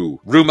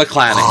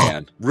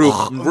McClanahan. Rue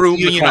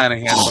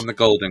McClanahan from the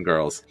Golden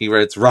Girls. He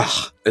writes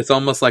Rah. It's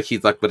almost like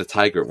he's like with a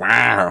tiger.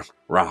 Rah.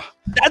 Rah.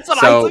 That's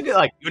what I took it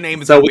like. Your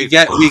name is so we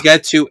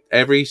get to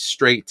every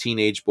straight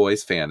teenage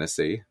boy's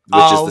fantasy,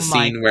 which is the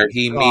scene where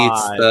he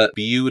meets the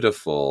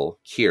beautiful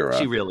Kira.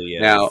 She really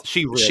is. Now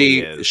she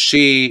is.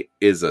 She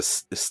is a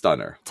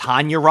stunner.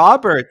 Tanya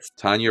Roberts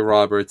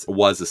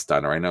was a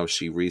stunner. I know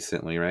she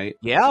recently, right?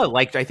 Yeah,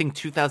 like I think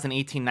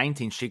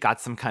 2018-19, she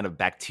got some kind of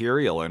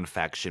bacterial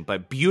infection.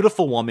 But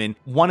beautiful woman,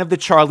 one of the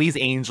Charlie's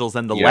Angels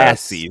in the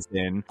last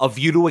season. A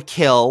View to a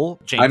Kill.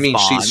 James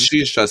Bond.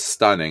 she's just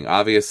stunning.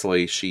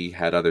 Obviously, she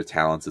had other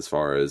talents as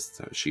far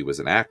as she was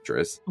an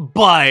actress.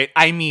 But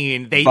I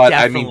mean,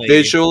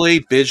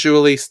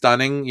 visually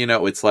stunning. You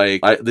know, it's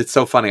like it's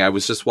so funny. I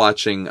was just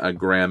watching a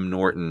Graham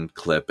Norton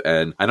clip,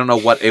 and I don't know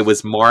what it was.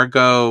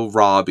 Margot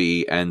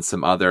Robbie and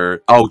some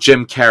other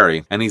Jim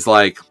Carrey, and he's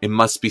like, it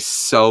must be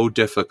so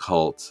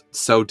difficult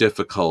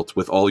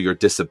with all your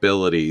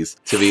disabilities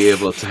to be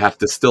able to have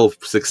to still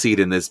succeed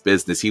in this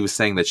business. He was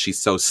saying that she's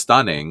so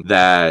stunning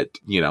that,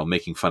 you know,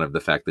 making fun of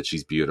the fact that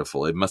she's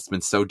beautiful. It must have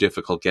been so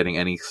difficult getting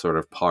any sort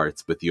of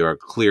parts with your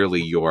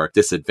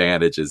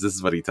disadvantages. This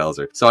is what he tells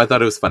her. So I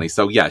thought it was funny.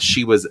 So yeah,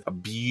 she was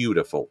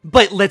beautiful.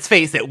 But let's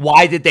face it,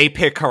 why did they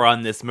pick her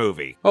on this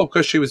movie? Oh,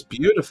 because she was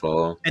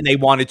beautiful. And they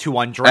wanted to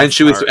undress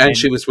and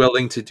she was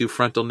willing to do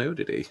frontal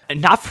nudity.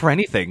 And not for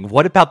anything.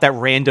 What about that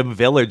random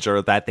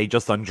villager that they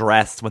just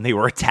undressed when they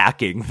were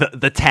attacking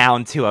the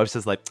town too? I was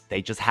just like,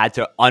 they just had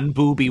to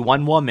unbooby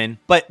one woman.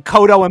 But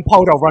Kodo and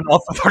Podo run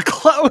off with her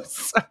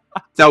clothes.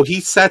 So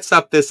he sets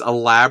up this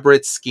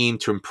elaborate scheme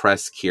to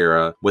impress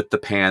Kira with the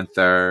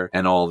Panther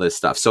and all this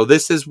stuff. So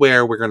this is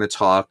where we're going to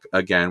talk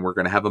again. We're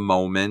going to have a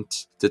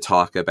moment to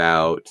talk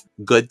about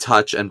good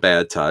touch and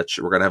bad touch.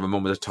 We're going to have a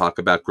moment to talk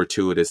about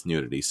gratuitous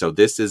nudity. So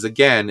this is,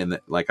 again,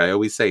 like I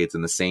always say, it's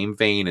in the same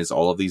vein as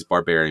all of these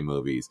Barbarian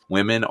movies.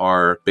 Women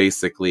are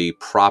basically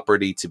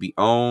property to be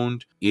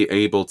owned,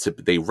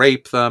 they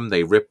rape them,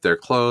 they rip their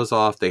clothes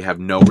off, they have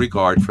no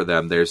regard for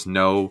them. There's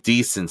no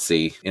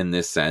decency in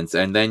this sense.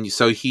 And then,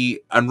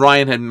 and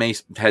Ryan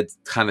had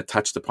kind of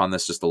touched upon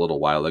this just a little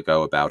while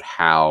ago about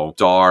how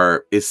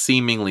Dar is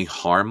seemingly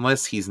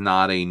harmless. He's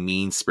not a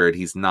mean spirit.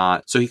 He's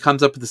not. So he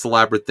comes up with this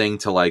elaborate thing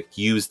to like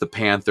use the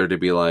Panther to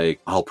be like,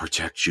 I'll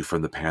protect you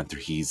from the Panther.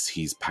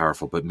 He's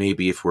powerful, but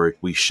maybe if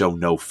we show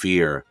no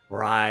fear.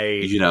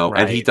 Right. You know,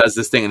 right. And he does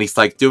this thing and he's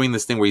like doing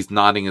this thing where he's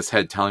nodding his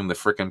head, telling the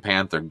frickin'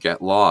 Panther,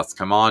 get lost.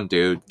 Come on,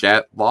 dude,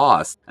 get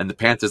lost. And the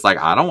Panther's like,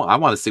 I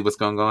want to see what's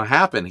going to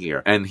happen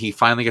here. And he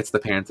finally gets the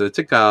Panther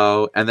to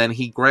go, and then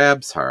he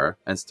grabs her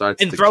and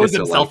starts and to throws kiss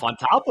himself her, on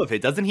top of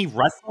it. Doesn't he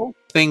wrestle?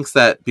 Thinks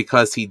that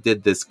because he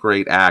did this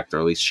great act, or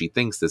at least she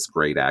thinks this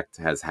great act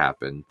has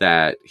happened,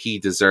 that he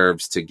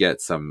deserves to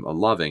get some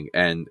loving,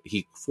 and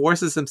he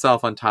forces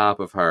himself on top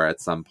of her at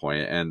some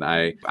point. And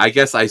I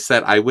guess I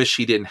said I wish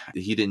he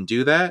didn't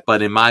do that,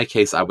 but in my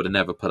case I would have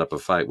never put up a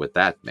fight with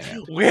that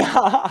man.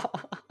 Yeah.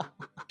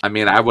 I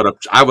mean, I would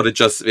have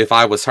just, if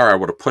I was her, I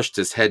would have pushed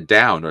his head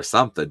down or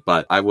something,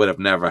 but I would have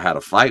never had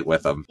a fight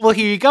with him. Well,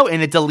 here you go.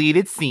 In a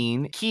deleted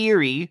scene,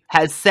 Kiri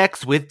has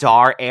sex with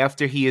Dar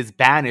after he is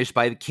banished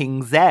by the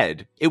King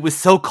Zed. It was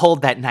so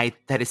cold that night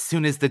that as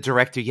soon as the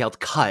director yelled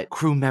cut,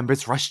 crew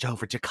members rushed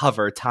over to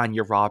cover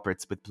Tanya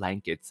Roberts with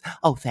blankets.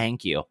 Oh,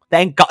 thank you.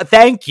 Thank God.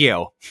 Thank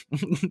you.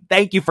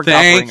 Thank you for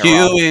covering her. Thank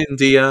you,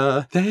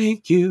 India.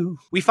 Thank you.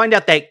 We find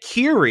out that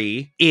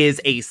Kiri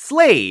is a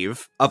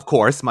slave, of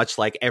course, much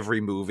like every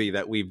movie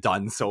that we've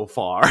done so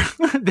far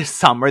this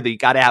summer. That you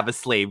got to have a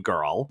slave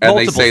girl. And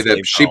they say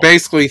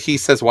that he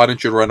says, why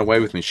don't you run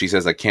away with me? She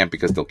says, I can't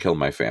because they'll kill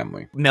my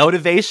family.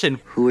 Motivation.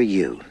 Who are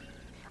you?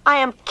 I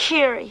am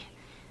Kiri,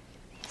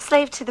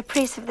 slave to the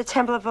priests of the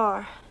Temple of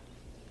Or.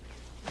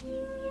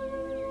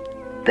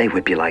 They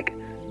whip you like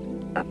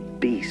a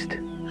beast.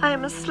 I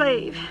am a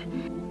slave.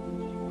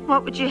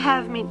 What would you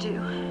have me do?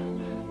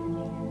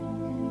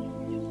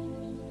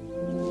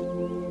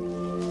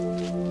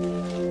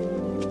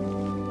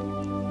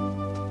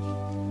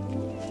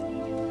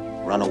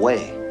 Run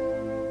away.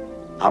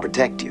 I'll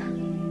protect you.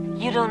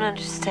 You don't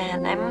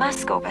understand. I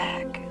must go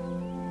back.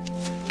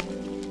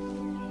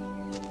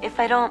 If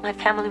I don't, my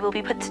family will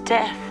be put to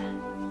death.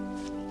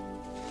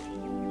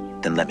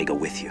 Then let me go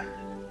with you.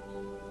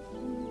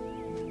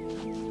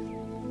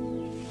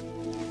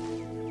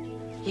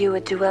 You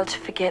would do well to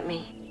forget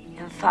me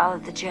and follow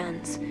the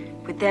Juns.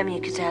 With them you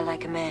could die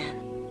like a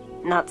man.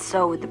 Not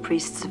so with the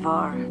priests of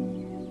Ar.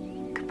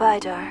 Goodbye,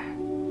 Dar.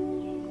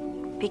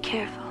 Be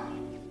careful.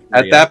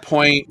 At that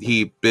point,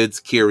 he bids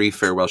Kiri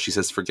farewell. She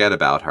says, forget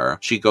about her.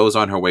 She goes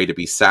on her way to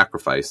be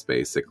sacrificed,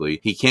 basically.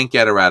 He can't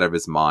get her out of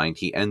his mind.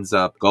 He ends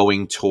up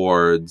going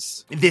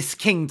towards this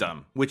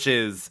kingdom, which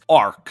is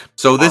Ark.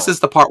 So this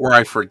is the part where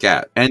I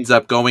forget. Ends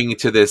up going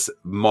into this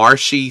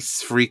marshy,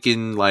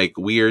 freaking, like,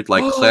 weird,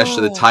 like, Clash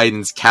of the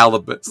Titans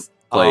Calibus.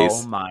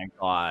 place. Oh my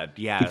god,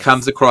 yes. He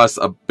comes across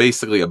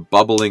basically a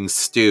bubbling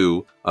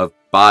stew of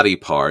body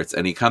parts,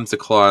 and he comes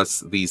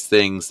across these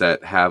things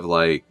that have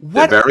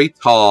they're very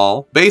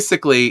tall.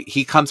 Basically,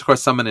 he comes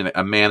across a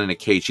man in a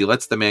cage. He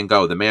lets the man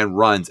go. The man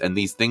runs, and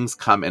these things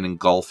come and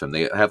engulf him.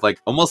 They have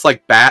almost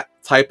like bat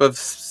type of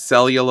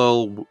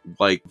cellular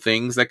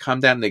things that come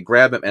down, and they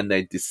grab him and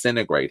they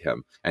disintegrate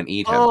him and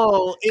eat him.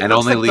 Oh, it and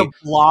looks only like leave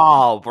the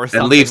Blob or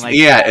something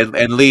that.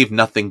 And leave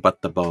nothing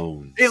but the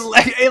bones.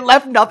 It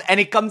left nothing, and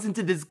it comes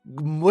into this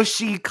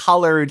mushy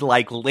colored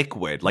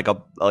liquid, like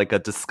a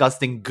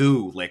disgusting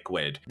goo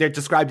liquid. They're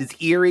described as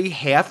eerie,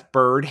 half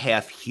bird,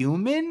 half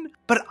human.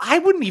 But I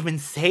wouldn't even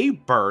say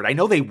bird. I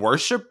know they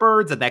worship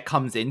birds and that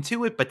comes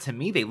into it, but to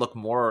me they look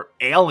more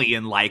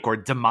alien-like or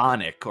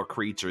demonic or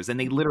creatures, and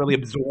they literally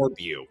absorb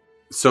you.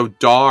 So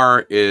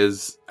Dar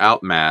is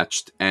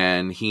outmatched,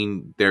 and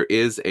there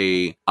is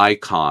a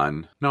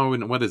icon. No,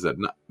 what is it?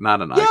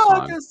 Not an icon. Yeah,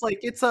 I guess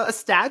it's a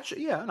statue.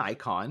 Yeah, an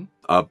icon.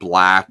 A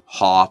black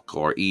hawk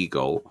or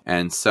eagle.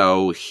 And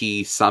so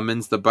he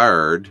summons the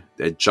bird.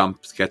 It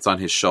gets on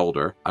his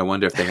shoulder. I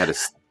wonder if they had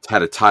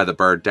to tie the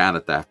bird down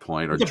at that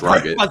point or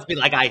drug it. Must be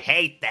like, I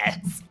hate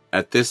this.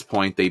 At this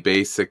point, they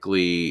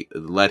basically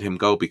let him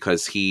go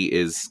because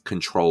he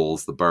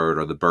controls the bird,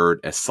 or the bird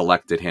has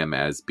selected him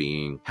as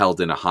being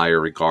held in a higher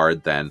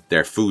regard than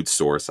their food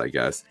source, I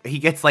guess. He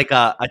gets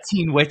a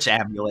Teen Witch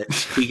amulet.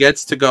 He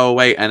gets to go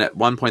away, and at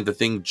one point the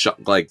thing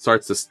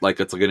starts to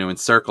it's going to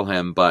encircle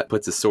him, but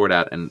puts his sword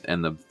out, and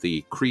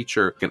the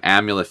creature, an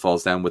amulet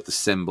falls down with the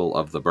symbol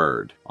of the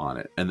bird on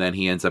it. And then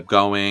he ends up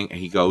going, and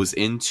he goes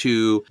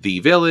into the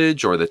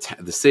village, or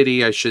the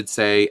city, I should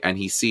say, and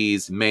he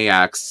sees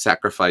Mayax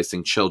sacrificing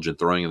children,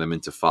 throwing them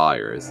into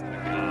fires.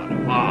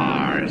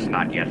 Mar is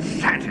not yet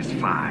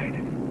satisfied.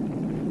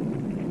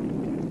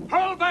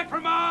 Hold back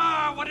from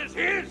what is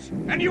his,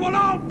 and you will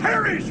all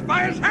perish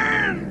by his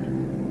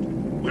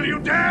hand. Will you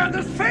dare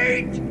this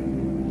fate?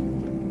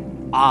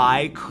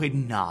 I could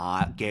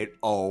not get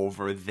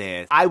over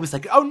this. I was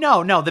like, oh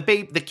no,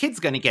 the kid's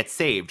gonna get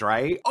saved,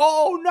 right?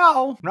 Oh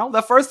no,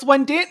 the first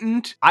one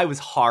didn't. I was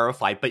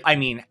horrified, but I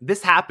mean,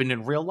 this happened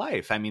in real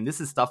life. I mean,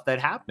 this is stuff that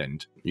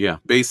happened. Yeah,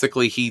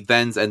 basically he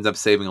then ends up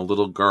saving a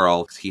little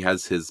girl. He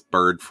has his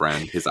bird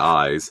friend, his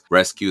eyes,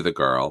 rescue the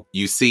girl.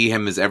 You see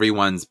him as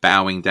everyone's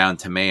bowing down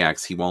to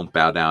Mayax. He won't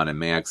bow down, and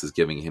Mayax is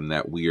giving him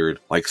that weird,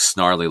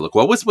 snarly look.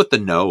 What was with the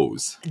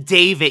nose?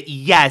 David,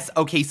 yes.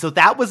 Okay, so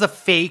that was a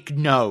fake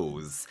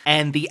nose.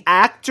 And the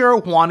actor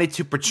wanted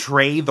to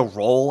portray the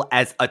role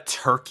as a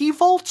turkey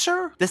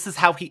vulture. This is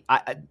how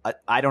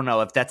I don't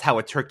know if that's how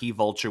a turkey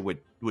vulture would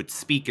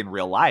speak in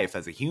real life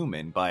as a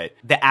human, but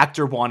the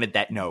actor wanted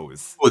that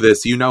nose.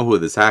 You know who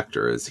this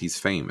actor is. He's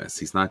famous.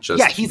 He's not just...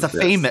 Yeah, he's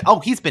famous... Oh,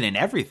 he's been in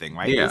everything,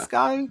 right? Yeah. This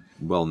guy?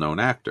 Well-known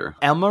actor.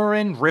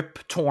 Elmerin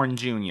Rip Torn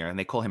Jr., and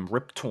they call him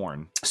Rip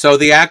Torn. So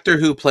the actor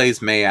who plays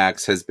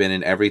Mayax has been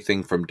in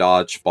everything from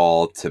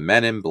Dodgeball to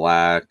Men in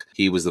Black.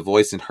 He was the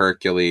voice in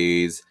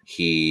Hercules.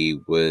 He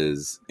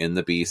was in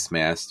The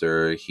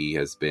Beastmaster. He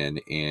has been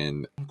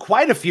in...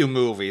 quite a few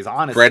movies,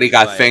 honestly. Freddy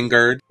Got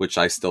Fingered, which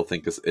I still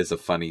think is a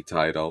funny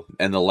title,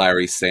 and The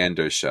Larry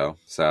Sanders Show.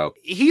 So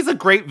he's a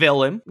great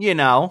villain, you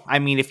know. I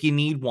mean, if you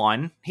need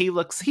one, he's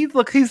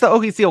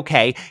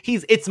okay.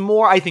 It's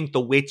more, I think, the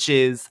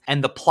witches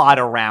and the plot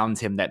around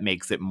him that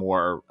makes it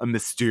more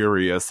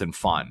mysterious and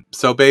fun.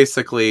 So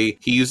basically,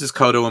 he uses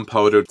Kodo and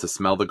Podo to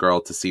smell the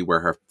girl to see where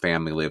her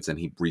family lives, and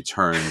he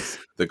returns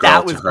the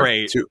girl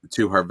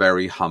to her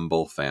very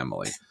humble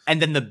family.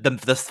 And then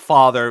the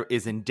father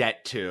is in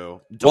debt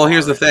too. Well,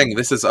 here's the thing.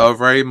 This is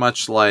very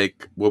much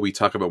like what we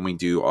talk about when we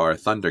do our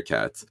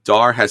Thundercats.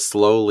 Dar has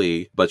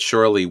slowly but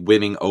surely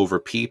winning over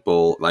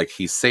people.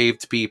 He's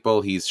saved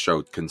people. He's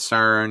showed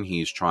concern.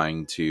 He's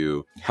trying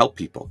to help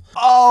people.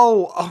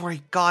 Oh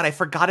my God. I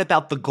forgot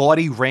about the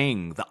gaudy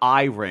ring, the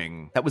eye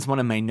ring. That was one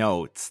of my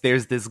notes.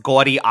 There's this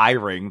gaudy eye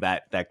ring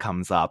that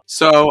comes up.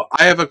 So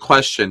I have a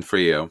question for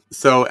you.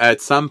 So at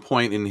some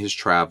point in his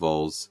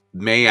travels,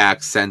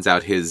 Mayax sends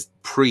out his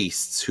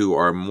priests who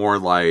are more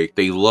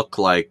they look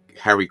like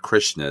Hare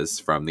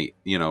Krishnas from the,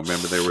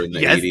 remember they were in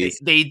the 80s?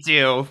 They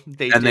do.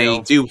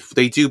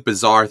 They do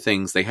bizarre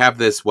things. They have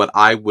this, what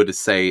I would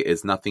say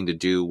is nothing to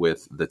do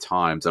with the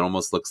times. It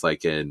almost looks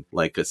like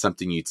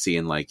something you'd see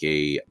in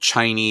a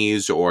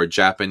Chinese or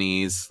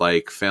Japanese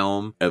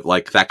film,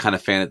 that kind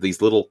of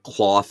these little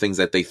claw things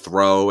that they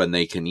throw, and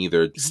they can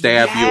either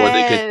stab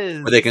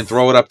you or they can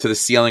throw it up to the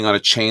ceiling on a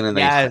chain, and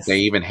they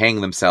even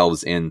hang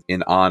themselves in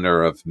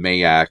honor of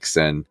Mayax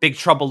and Big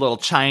Trouble Little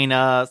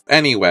China.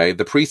 Anyway,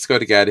 the priests go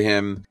to get him.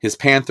 His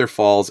panther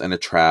falls in a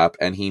trap,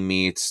 and he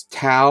meets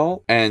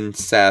Tal and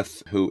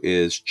Seth, who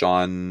is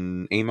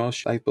John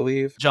Amos, I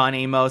believe. John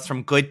Amos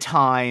from Good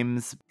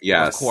Times.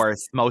 Yes. Of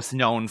course, most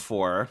known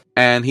for.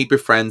 And he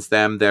befriends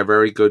them. They're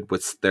very good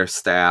with their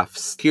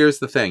staffs. Here's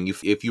the thing.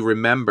 If you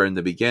remember in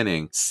the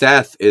beginning,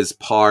 Seth is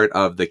part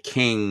of the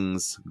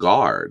king's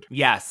guard.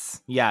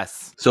 Yes.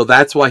 So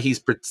that's why he's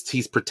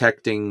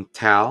protecting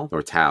Tal.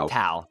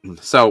 Tal.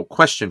 So,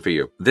 question for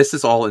you. this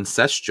is all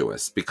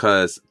incestuous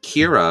because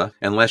Kira,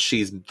 unless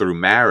she's through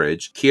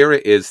marriage,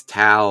 Kira is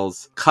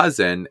Tal's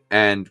cousin,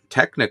 and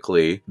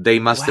technically they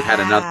must have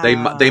had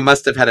another. They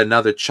must have had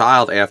another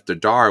child after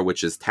Dar,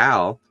 which is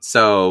Tal.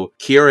 So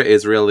Kira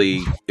is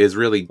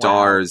really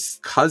Dar's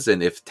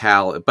cousin if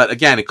Tal. But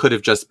again, it could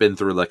have just been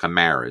through like a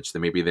marriage.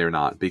 Then maybe they're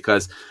not,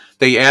 because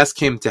they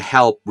ask him to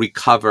help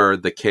recover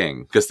the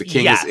king, because the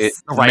king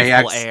is the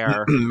rightful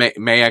heir.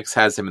 Mayax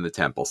has him in the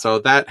temple. So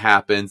that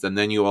happens, and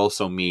then you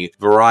also meet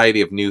a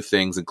variety of new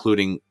things,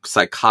 including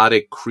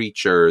psychotic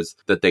creatures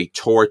that they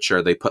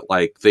torture. They put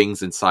like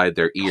things inside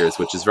their ears,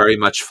 which is very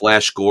much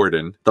Flash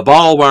Gordon. The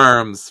ball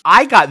worms.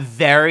 I got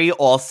very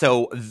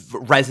also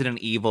Resident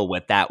Evil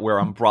with that, where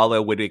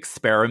Umbrella would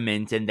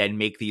experiment and then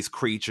make these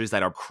creatures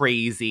that are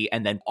crazy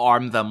and then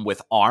arm them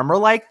with armor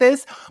like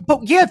this. But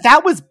yeah,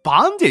 that was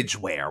bondage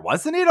wear,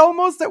 wasn't it?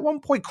 Almost at one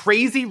point,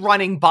 crazy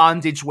running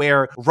bondage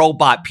wear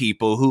robot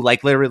people who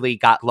like literally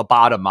got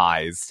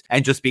lobotomized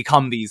and just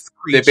become these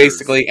creatures. They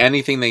basically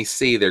anything they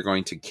see, they're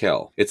going to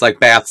kill. It's like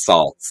bath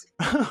salts.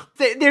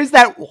 There's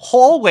that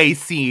hallway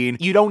scene.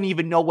 You don't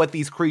even know what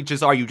these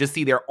creatures are. You just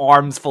see their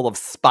arms full of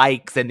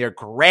spikes and they're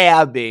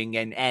grabbing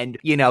and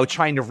you know,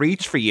 trying to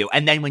reach for you.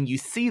 And then when you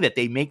see that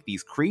they make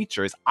these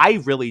creatures,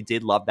 I really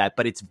did love that,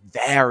 but it's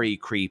very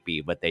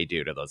creepy what they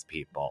do to those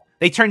people.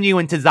 They turn you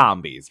into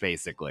zombies,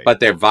 basically. But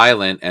they're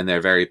violent and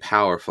they're very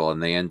powerful,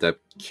 and they end up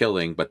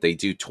killing, but they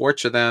do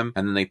torture them,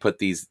 and then they put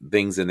these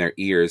things in their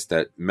ears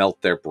that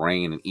melt their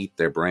brain and eat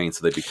their brain,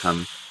 so they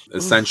become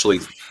essentially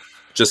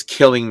just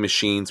killing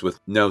machines with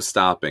no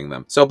stopping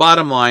them. So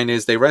bottom line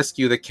is they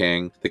rescue the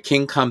king. The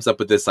king comes up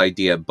with this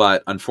idea,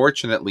 but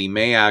unfortunately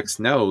Mayax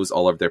knows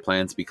all of their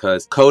plans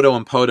because Kodo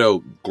and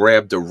Podo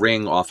grabbed a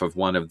ring off of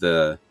one of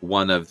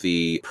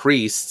the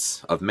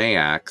priests of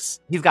Mayax.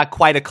 He's got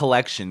quite a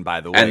collection, by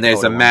the way. And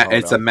there's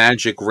it's a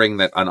magic ring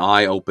that an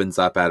eye opens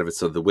up out of it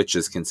so the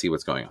witches can see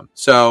what's going on.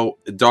 So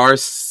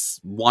Darce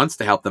wants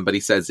to help them, but he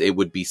says it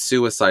would be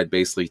suicide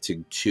basically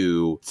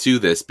to do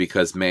this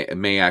because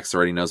Mayax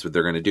already knows what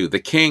they're going to do.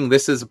 The king,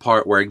 this is a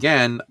part where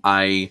again,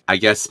 I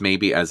guess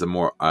maybe as a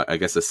more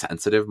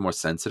more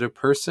sensitive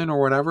person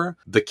or whatever,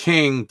 the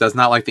king does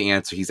not like the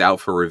answer. He's out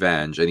for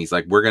revenge, and he's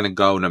like, we're going to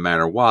go no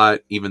matter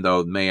what, even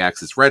though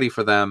Mayax is ready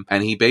for them.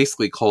 And he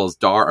basically calls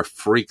Dar a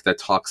freak that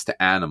talks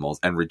to animals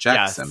and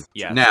rejects him.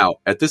 Yes. Now,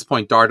 at this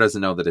point, Dar doesn't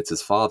know that it's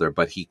his father,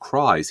 but he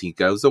cries. He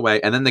goes away,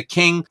 and then the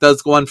king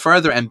does go on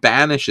further and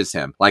banishes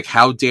him. Like,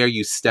 how dare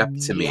you step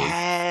to me?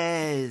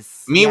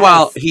 Yes.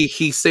 Meanwhile,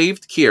 he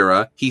saved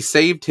Kira. He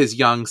saved his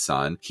young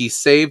son. He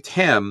saved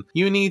him.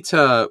 You need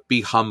to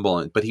be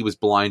humble, but he was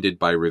blinded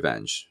by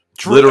revenge.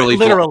 Literally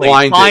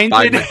blinded.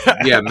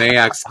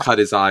 Mayax cut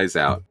his eyes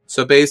out.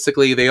 So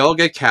basically, they all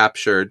get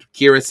captured.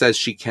 Kira says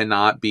she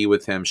cannot be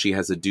with him. She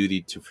has a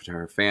duty to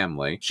her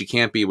family. She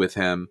can't be with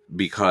him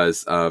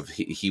because of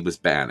he was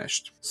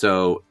banished.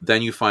 So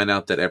then you find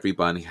out that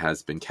everybody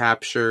has been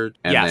captured,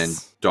 and then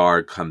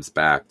Dar comes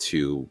back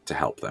to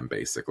help them,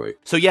 basically.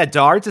 So yeah,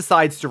 Dar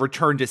decides to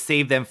return to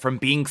save them from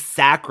being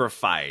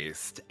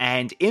sacrificed.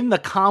 And in the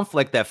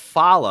conflict that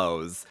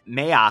follows,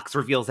 Mayax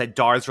reveals that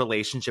Dar's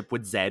relationship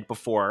with Zed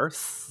before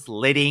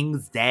slitting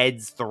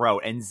Zed's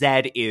throat. And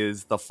Zed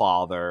is the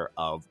father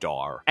of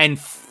Dar. And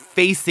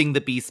facing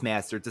the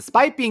Beastmaster,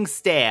 despite being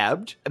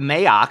stabbed,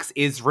 Mayax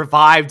is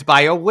revived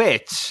by a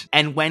witch.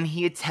 And when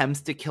he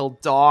attempts to kill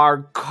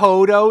Dar,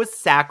 Kodo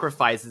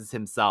sacrifices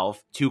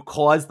himself to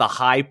cause the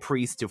high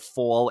priest to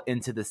fall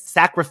into the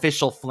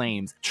sacrificial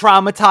flames.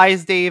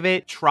 Traumatized,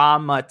 David?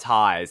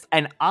 Traumatized.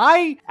 And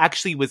I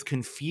actually was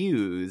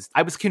confused.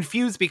 I was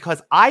confused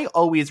because I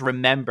always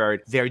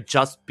remembered there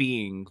just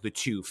being the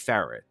two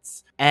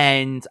ferrets.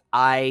 And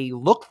I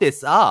looked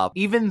this up,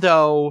 even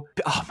though,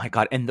 oh my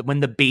God, and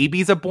when the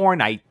babies are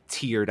born, I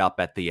teared up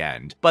at the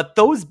end. But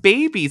those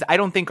babies, I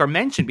don't think are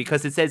mentioned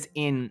because it says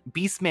in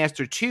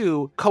Beastmaster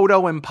 2,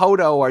 Kodo and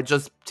Podo are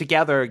just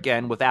together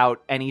again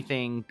without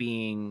anything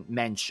being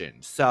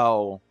mentioned.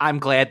 So I'm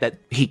glad that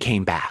he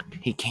came back.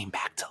 He came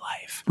back to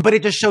life. But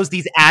it just shows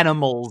these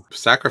animals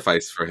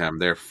sacrifice for him.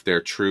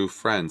 They're true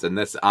friends. And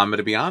this, I'm going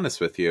to be honest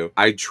with you,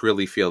 I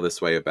truly feel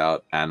this way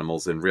about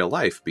animals in real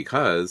life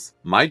because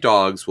my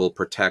dogs will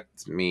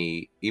protect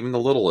me. Even the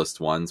littlest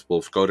ones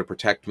will go to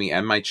protect me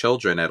and my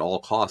children at all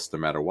costs, no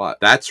matter what.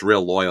 That's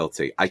real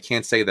loyalty. I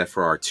can't say that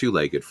for our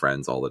two-legged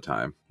friends all the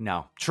time.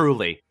 No,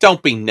 truly.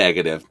 Don't be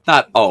negative.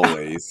 Not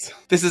always.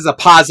 This is a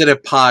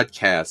positive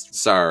podcast,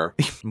 sir.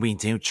 We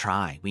do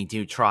try. We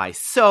do try.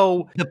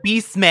 So, The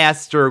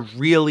Beastmaster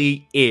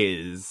really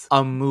is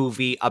a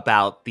movie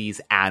about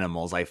these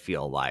animals, I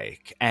feel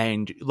like.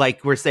 And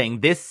like we're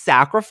saying, this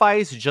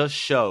sacrifice just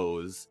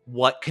shows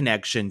what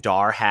connection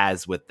Dar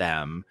has with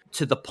them,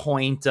 to the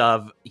point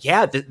of,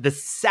 the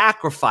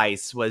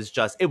sacrifice was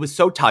just, it was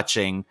so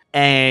touching.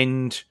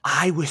 And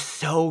I was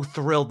so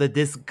thrilled that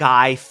this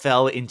guy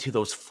fell into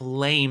those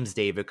flames,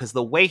 David, because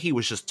the way he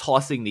was just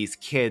tossing these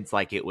kids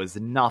like it was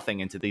nothing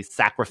into these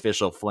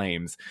sacrificial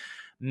flames.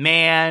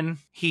 Man,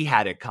 he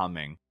had it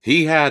coming.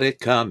 He had it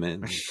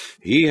coming.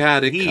 He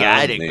had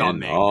it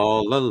coming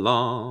all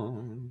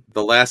along.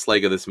 the last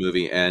leg of this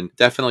movie, and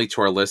definitely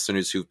to our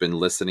listeners who've been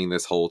listening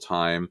this whole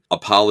time,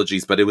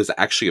 apologies, but it was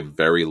actually a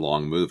very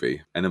long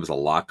movie, and there was a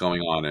lot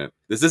going on in it.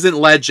 This isn't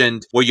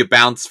Legend where you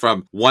bounce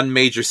from one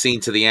major scene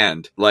to the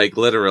end. Like,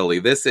 literally,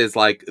 this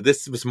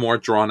was more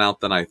drawn out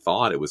than I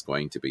thought it was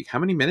going to be. How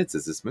many minutes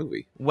is this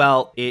movie?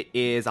 Well, it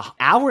is an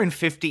hour and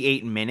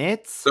 58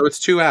 minutes. So it's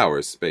 2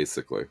 hours,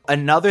 basically.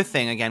 Another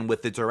thing, again,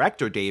 with the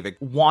director, David,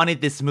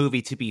 wanted this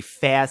movie to be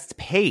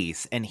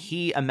fast-paced, and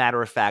he, a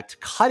matter of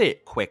fact, cut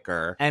it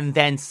quicker. And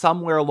then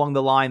somewhere along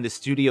the line, the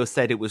studio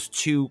said it was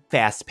too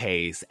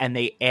fast-paced, and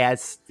they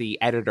asked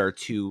the editor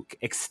to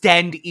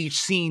extend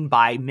each scene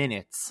by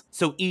minutes.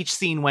 So each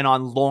scene went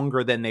on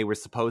longer than they were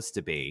supposed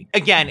to be.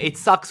 Again, it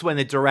sucks when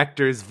the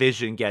director's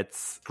vision gets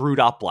screwed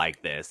up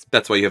like this.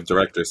 That's why you have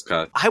director's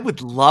cut. I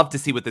would love to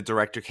see what the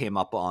director came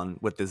up on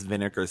with this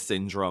Vinegar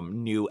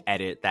Syndrome new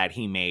edit that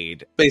he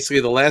made.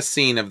 Basically, the last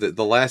scene of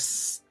the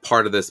last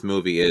part of this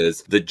movie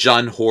is the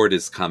Jun Horde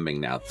is coming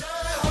now.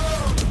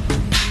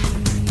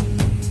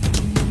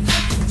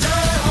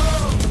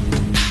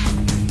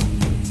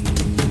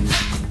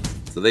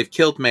 So they've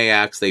killed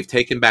Mayax, they've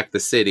taken back the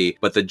city,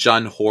 but the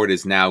Jun Horde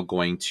is now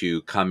going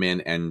to come in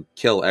and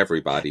kill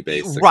everybody,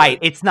 basically. Right,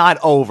 it's not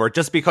over.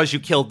 Just because you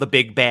killed the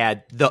big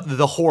bad,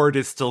 the Horde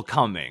is still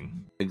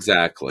coming.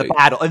 Exactly.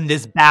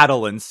 This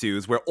battle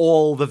ensues where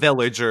all the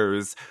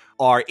villagers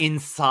are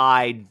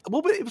inside.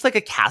 Well, it was like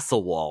a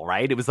castle wall,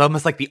 right? It was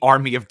almost like the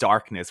Army of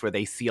Darkness where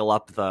they seal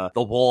up the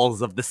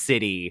walls of the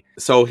city.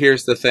 So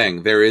here's the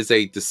thing. There is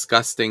a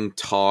disgusting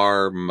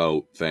tar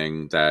moat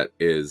thing that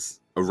is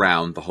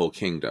around the whole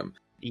kingdom.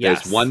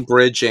 Yes. There's one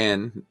bridge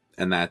in,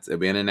 and that's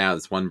in and out.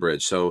 It's one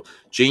bridge. So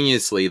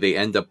geniusly, they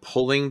end up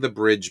pulling the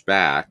bridge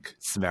back.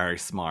 It's very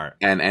smart.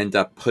 And end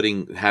up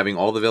having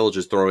all the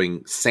villagers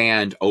throwing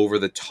sand over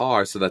the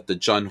tar so that the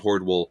Jun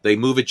Horde they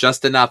move it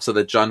just enough so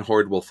the Jun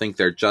Horde will think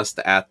they're just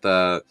at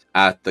the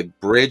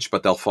bridge,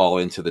 but they'll fall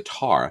into the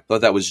tar. I thought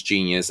that was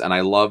genius. And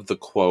I love the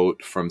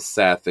quote from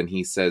Seth, and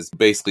he says,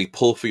 basically,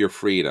 pull for your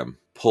freedom.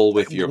 Pull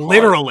with your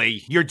literally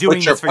heart. You're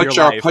doing this for your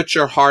life. Put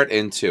your heart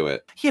into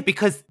it. Yeah,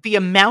 because the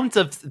amount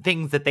of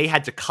things that they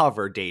had to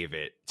cover,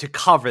 David, to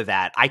cover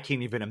that, I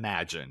can't even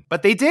imagine.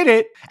 But they did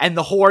it, and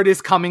the Horde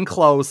is coming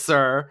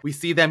closer. We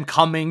see them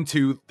coming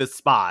to the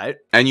spot.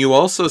 And you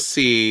also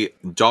see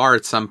Dar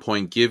at some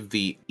point give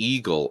the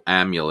eagle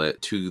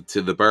amulet to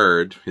the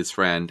bird, his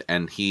friend,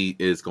 and he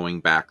is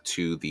going back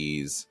to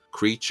these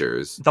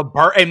creatures. The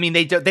bird. I mean,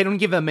 they don't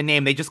give them a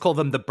name. They just call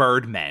them the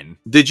Birdmen.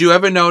 Did you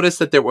ever notice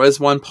that there was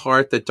one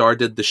part that Dar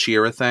did the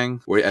She-Ra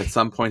thing, where at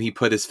some point he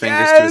put his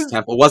fingers to his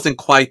temple? It wasn't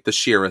quite the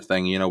She-Ra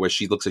thing, where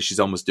she looks like she's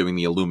almost doing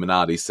the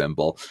Illuminati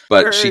symbol,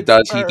 but he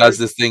does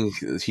this thing.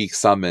 He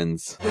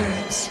summons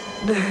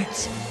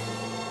birds.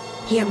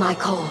 Hear my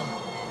call.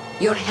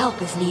 Your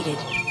help is needed.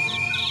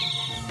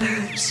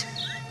 Birds,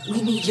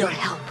 we need your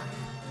help.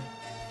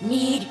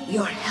 Need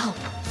your help.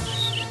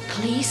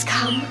 Please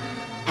come.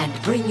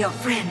 And bring your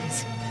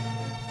friends.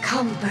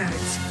 Come,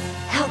 birds.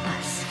 Help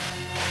us.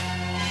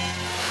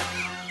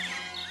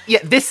 Yeah,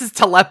 this is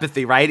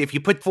telepathy, right? If you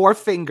put 4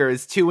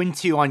 fingers, 2 and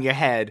 2 on your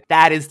head,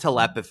 that is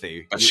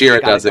telepathy. She-Ra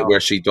does it where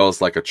she does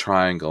like a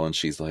triangle, and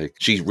she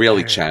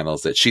really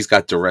channels it. She's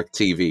got direct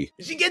TV.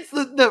 She gets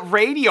the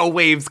radio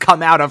waves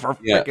come out of her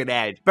freaking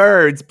head.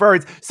 Birds.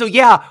 So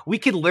yeah, we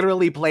could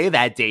literally play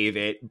that,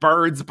 David.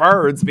 Birds,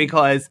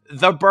 because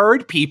the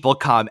bird people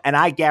come, and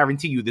I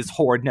guarantee you this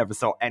Horde never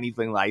saw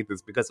anything like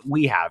this because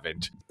we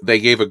haven't. They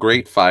gave a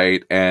great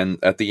fight, and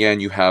at the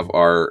end you have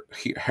our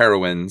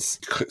heroines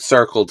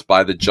circled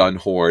by the Jun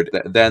Horde.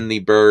 Then the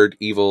bird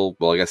evil,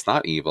 well, I guess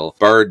not evil,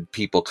 bird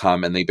people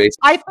come, and they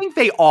basically... I think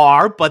they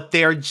are, but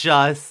they're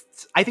just...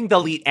 I think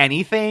they'll eat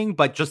anything,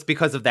 but just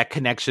because of that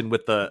connection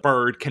with the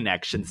bird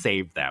connection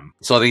saved them.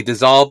 So they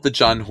dissolved the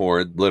Jun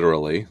Horde,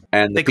 literally.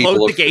 And they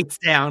closed the gates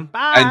down.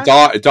 Bye.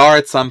 And Dar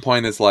at some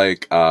point is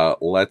like,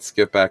 let's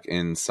get back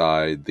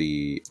inside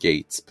the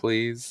gates,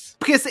 please.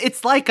 Because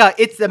it's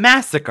a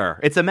massacre.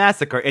 It's a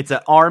massacre. It's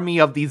an army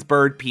of these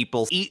bird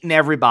people eating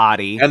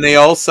everybody. And they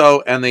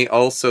also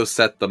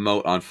set the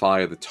moat on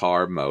fire, the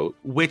tar moat.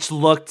 Which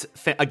looked,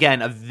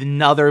 again,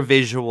 another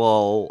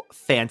visual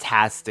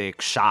fantastic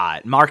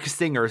shot. Mark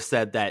Singer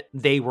said that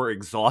they were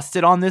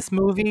exhausted on this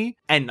movie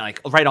and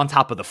right on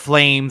top of the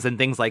flames and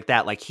things like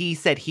that. He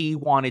said he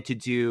wanted to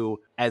do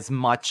as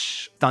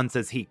much stunts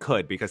as he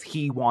could because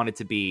he wanted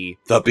to be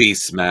the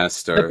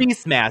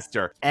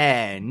Beastmaster.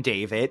 And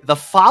David, the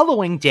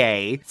following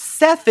day,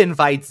 Seth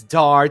invites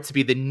Dar to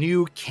be the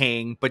new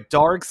king, but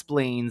Dar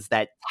explains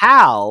that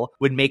Tal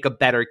would make a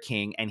better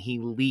king and he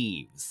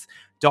leaves.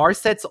 Dar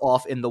sets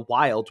off in the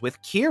wild with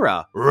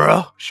Kira.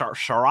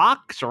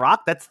 Sharak?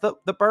 That's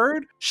the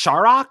bird?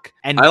 Sharak?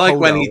 And I like Kodo.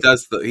 when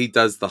he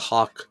does the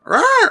hawk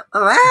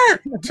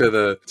to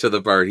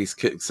the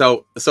bird.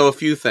 So a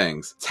few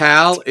things.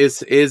 Tal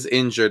is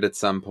injured at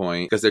some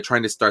point because they're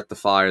trying to start the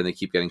fire and they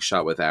keep getting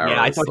shot with arrows.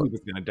 Yeah, I thought he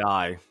was gonna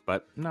die,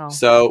 but no.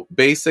 So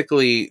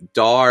basically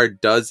Dar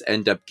does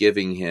end up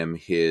giving him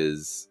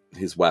his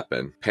his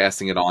weapon,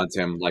 passing it on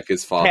to him like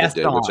his father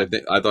did,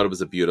 which I thought it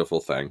was a beautiful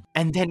thing.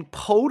 And then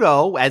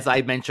Poto, as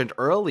I mentioned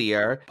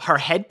earlier, her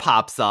head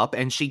pops up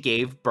and she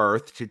gave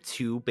birth to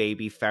 2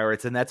 baby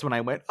ferrets. And that's when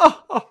I went,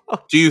 oh.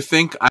 Do you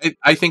think,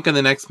 I think in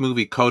the next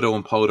movie, Kodo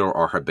and Poto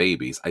are her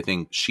babies. I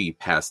think she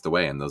passed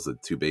away and those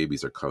 2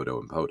 babies are Kodo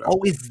and Poto. Oh,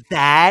 is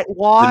that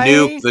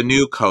why? The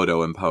new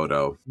Kodo and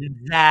Poto.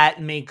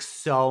 That makes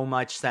so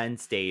much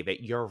sense, David.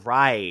 You're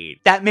right.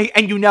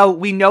 And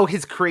we know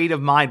his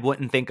creative mind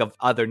wouldn't think of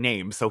other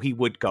names, so he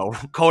would go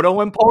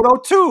Kodo and Poto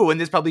 2, and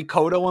there's probably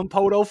Kodo and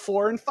Poto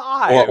 4 and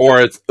 5.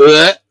 Or it's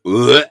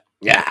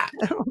yeah.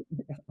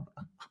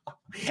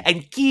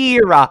 And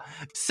Kira.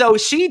 So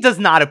she does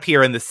not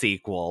appear in the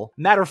sequel.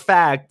 Matter of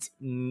fact,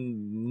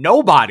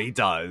 nobody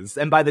does.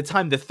 And by the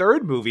time the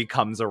 3rd movie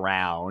comes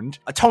around,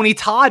 Tony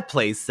Todd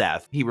plays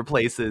Seth. He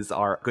replaces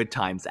our Good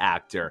Times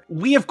actor.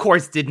 We, of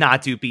course, did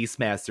not do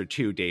Beastmaster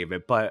 2,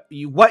 David, but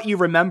what you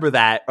remember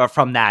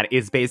from that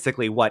is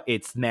basically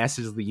it's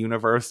Masters of the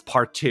Universe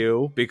Part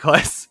 2,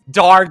 because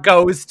Dar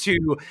goes to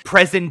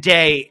present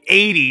day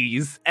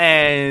 80s,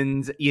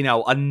 and,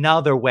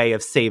 another way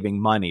of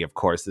saving money, of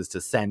course, is to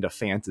send a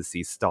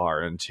fantasy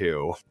star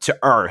to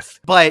Earth.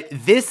 But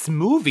this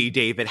movie,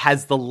 David,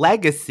 has the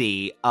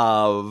legacy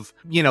of,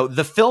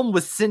 the film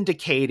was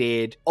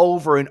syndicated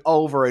over and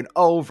over and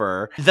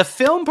over. The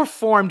film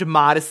performed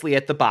modestly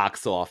at the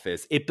box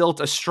office. It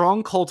built a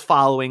strong cult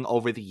following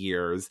over the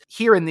years.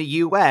 Here in the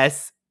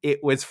US,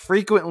 it was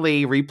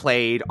frequently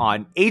replayed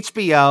on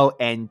HBO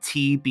and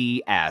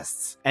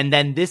TBS. And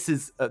then this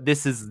is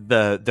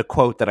the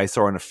quote that I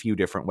saw on a few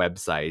different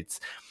websites.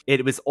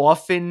 It was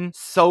often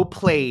so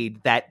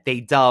played that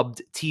they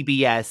dubbed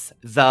TBS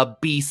the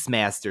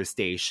Beastmaster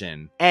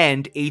station,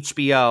 and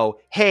HBO,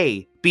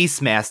 hey,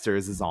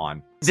 Beastmasters is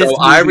on.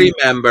 I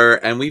remember,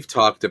 and we've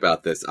talked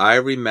about this, I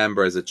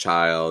remember as a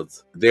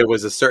child, there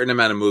was a certain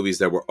amount of movies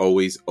that were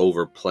always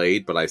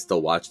overplayed, but I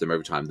still watched them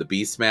every time. The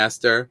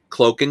Beastmaster,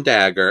 Cloak and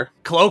Dagger.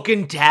 Cloak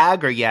and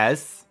Dagger,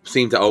 yes.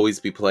 Seemed to always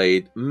be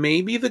played.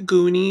 Maybe The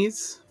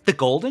Goonies. The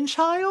Golden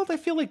Child, I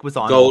feel like, was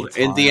on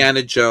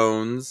Indiana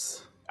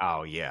Jones.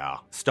 Oh, yeah.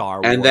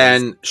 Star Wars. And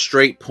then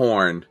straight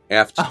porn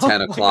after 10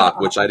 o'clock,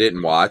 which I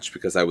didn't watch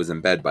because I was in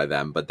bed by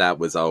then. But that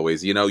was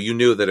always, you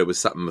knew that it was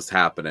something was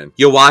happening.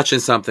 You're watching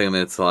something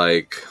that's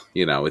like,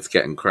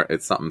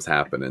 it's something's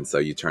happening. So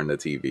you turn the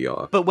TV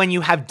off. But when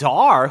you have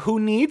Dar, who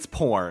needs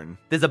porn?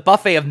 There's a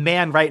buffet of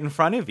man right in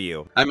front of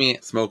you. I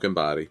mean, smoking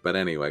body. But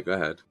anyway, go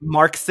ahead.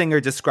 Mark Singer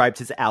described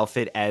his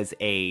outfit as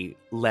a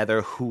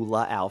leather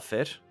hula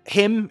outfit.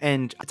 Him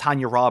and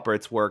Tanya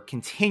Roberts were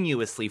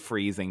continuously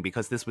freezing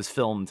because this was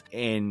filmed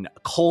in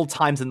cold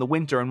times in the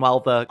winter, and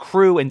while the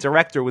crew and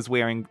director was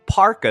wearing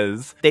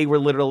parkas, they were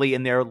literally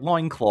in their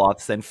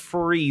loincloths and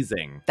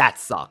freezing. That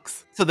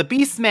sucks. So the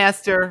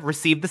Beastmaster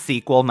received the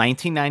sequel,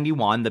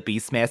 1991, The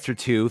Beastmaster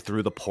 2,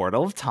 Through the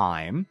Portal of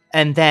Time.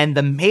 And then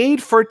the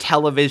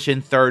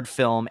made-for-television 3rd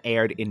film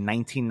aired in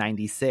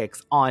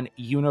 1996 on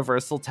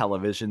Universal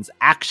Television's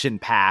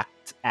action-packed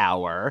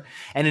hour,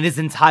 and it is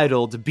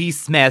entitled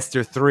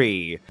Beastmaster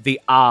 3, The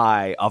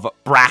Eye of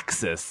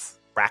Braxius.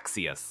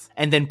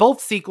 And then both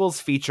sequels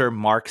feature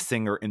Mark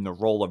Singer in the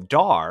role of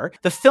Dar.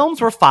 The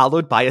films were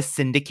followed by a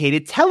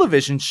syndicated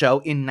television show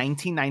in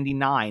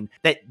 1999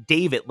 that,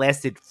 David,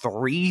 lasted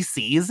 3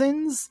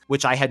 seasons,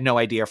 which I had no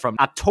idea, from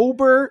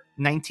October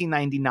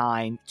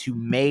 1999 to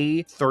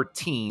May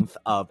 13th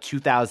of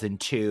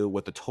 2002,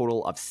 with a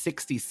total of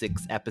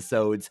 66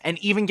 episodes. And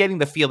even getting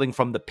the feeling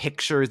from the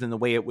pictures and the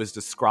way it was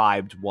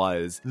described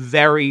was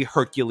very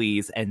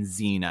Hercules and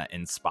Xena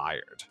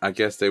inspired. I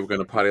guess they were going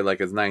to party like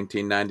it's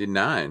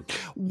 1999.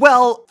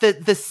 Well,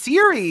 the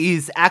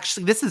series,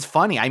 actually, this is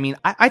funny. I mean,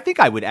 I think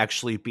I would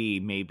actually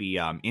be maybe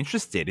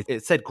interested.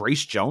 It said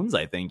Grace Jones,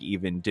 I think,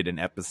 even did an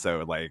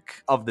episode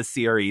of the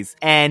series.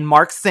 And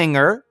Mark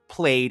Singer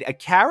played a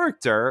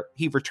character.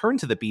 He returned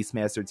to the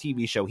Beastmaster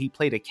TV show. He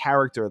played a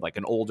character, like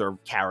an older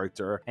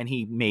character, and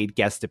he made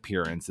guest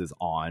appearances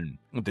on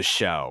the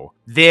show.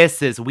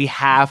 We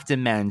have to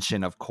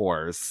mention, of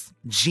course,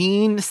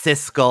 Gene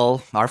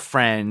Siskel, our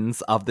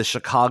friends of the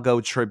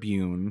Chicago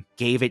Tribune,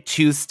 gave it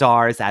 2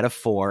 stars out of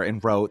 4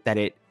 and wrote that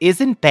it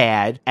isn't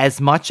bad as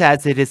much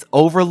as it is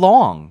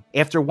overlong.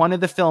 After one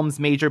of the film's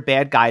major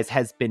bad guys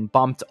has been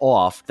bumped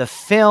off, the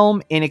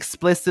film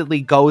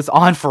inexplicably goes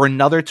on for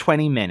another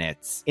 20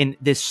 minutes. In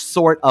this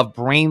sort of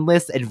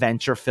brainless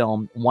adventure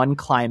film, one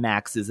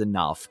climax is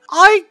enough.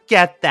 I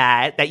get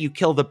that you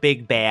kill the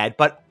big bad,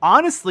 but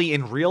honestly,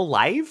 in real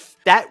life,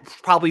 that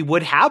probably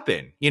would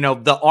happen.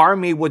 The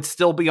army would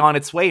still be on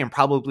its way and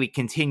probably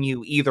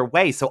continue either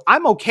way. So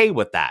I'm okay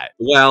with that.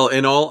 Well,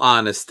 in all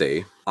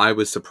honesty, I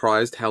was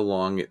surprised how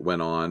long it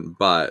went on,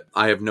 but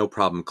I have no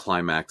problem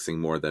climaxing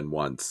more than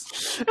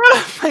once.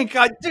 Oh my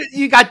god, dude,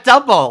 you got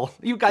double.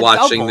 You got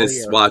watching double this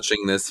here.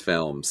 watching this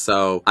film.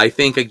 So I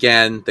think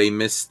again they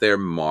missed their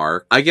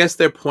mark. I guess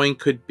their point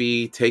could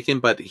be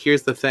taken, but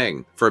here's the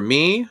thing. For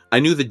me,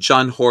 I knew the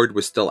Jun Horde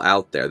was still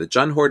out there. The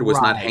Jun Horde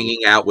was not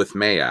hanging out with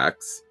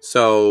Mayax.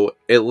 So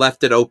it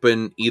left it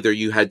open. Either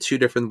you had two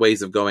different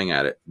ways of going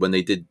at it. When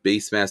they did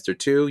Beastmaster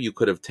 2, you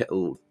could have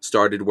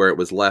started where it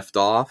was left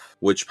off,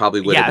 which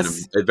probably would have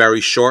been a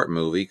very short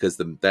movie, because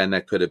then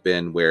that could have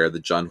been where the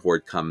Jun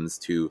Horde comes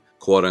to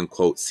quote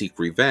unquote seek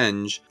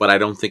revenge. But I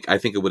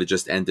think it would have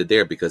just ended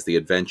there because the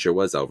adventure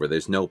was over.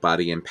 There's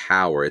nobody in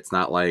power. It's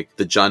not like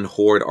the Jun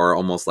Horde are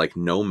almost like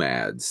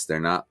nomads. They're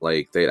not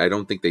like I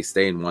don't think they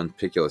stay in one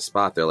particular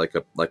spot. They're like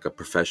a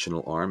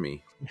professional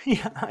army.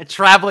 Yeah,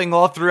 traveling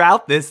all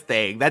throughout this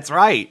thing. That's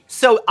right.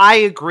 So I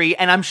agree.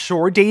 And I'm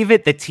sure,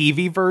 David, the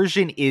TV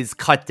version is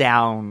cut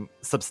down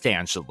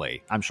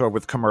substantially. I'm sure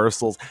with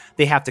commercials,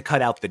 they have to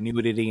cut out the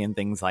nudity and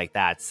things like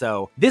that.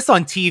 So this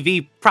on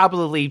TV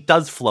probably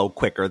does flow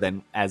quicker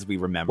than as we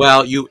remember.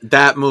 Well,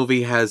 that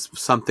movie has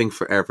something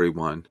for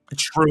everyone.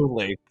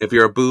 Truly. If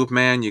you're a boob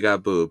man, you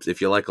got boobs.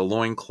 If you like a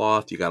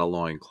loincloth, you got a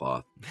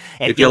loincloth.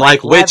 And if you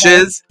like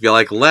witches, if you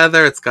like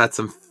leather, it's got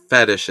some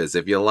fetishes.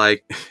 If you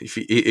like, if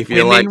you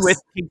women like with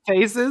pink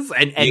faces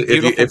and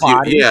beautiful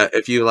bodies.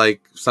 If you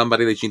like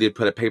somebody that you need to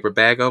put a paper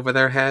bag over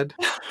their head,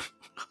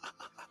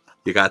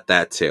 you got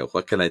that too.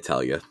 What can I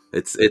tell you?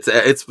 It's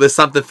there's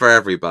something for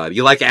everybody.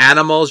 You like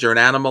animals? You're an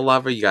animal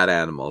lover. You got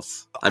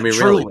animals. I mean,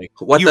 truly,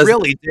 really, you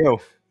really do.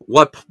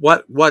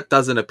 What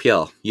doesn't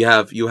appeal? You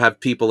have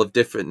people of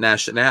different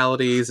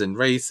nationalities and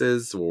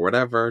races or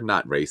whatever,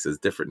 not races,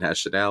 different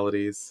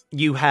nationalities.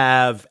 You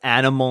have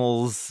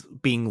animals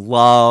being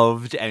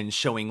loved and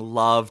showing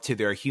love to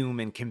their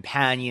human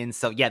companions.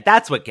 So yeah,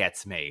 that's what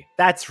gets me.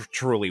 That's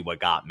truly what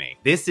got me.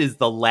 This is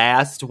the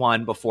last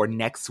one before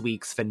next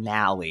week's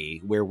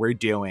finale, where we're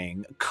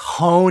doing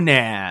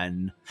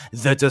Conan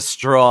the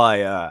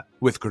Destroyer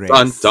with Grace.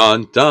 Dun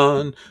dun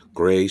dun.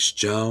 Grace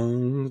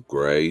Jones.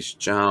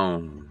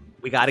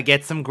 We got to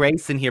get some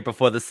Grace in here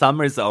before the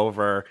summer's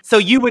over. So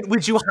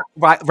would you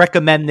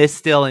recommend this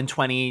still in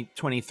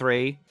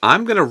 2023?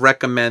 I'm going to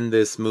recommend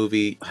this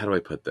movie. How do I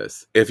put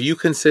this? If you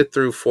can sit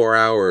through 4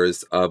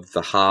 hours of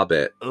The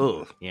Hobbit.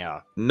 Oh,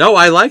 yeah. No,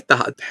 I like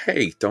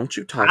Hey, don't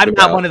you talk about... I'm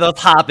not one of those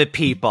Hobbit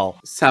people.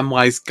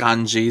 Samwise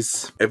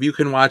Ganges. If you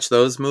can watch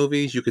those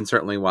movies, you can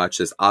certainly watch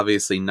this.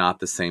 Obviously not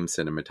the same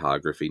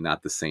cinematography,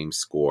 not the same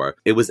score.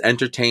 It was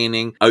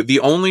entertaining. The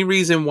only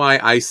reason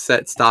why I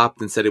stopped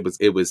and said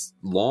it was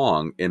long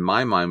in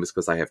my mind was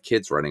because I have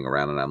kids running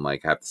around and I'm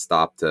like, I have to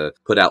stop to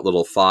put out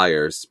little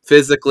fires,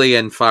 physically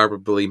and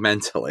probably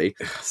mentally.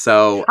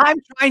 So I'm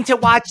trying to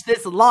watch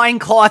this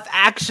loincloth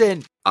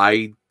action.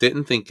 I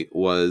didn't think it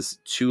was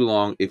too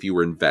long if you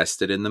were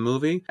invested in the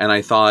movie. And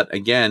I thought,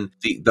 again,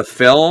 the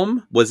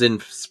film was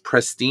in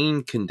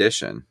pristine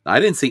condition. I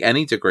didn't see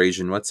any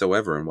degradation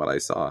whatsoever in what I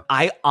saw.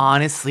 I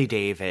honestly,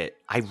 David,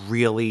 I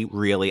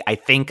really, I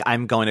think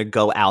I'm going to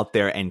go out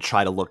there and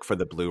try to look for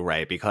the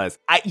Blu-ray because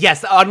I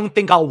don't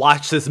think I'll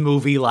watch this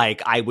movie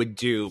like I would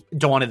do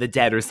Dawn of the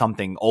Dead or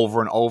something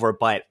over and over,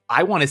 but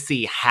I want to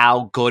see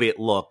how good it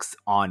looks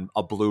on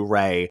a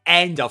Blu-ray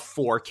and a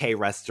 4K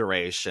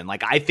restoration.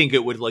 Like, I think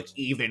it would look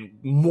even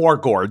more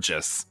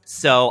gorgeous.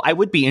 So I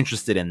would be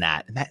interested in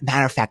that.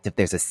 Matter of fact, if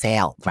there's a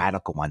sale,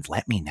 Radical Ones,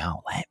 let me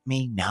know.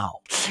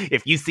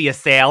 If you see a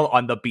sale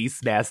on the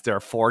Beastmaster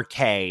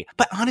 4K.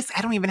 But honestly,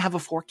 I don't even have a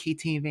 4K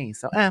TV.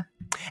 So,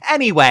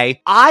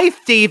 Anyway,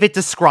 David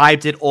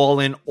described it all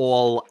in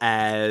all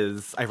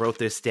as, I wrote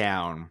this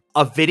down,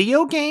 a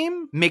video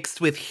game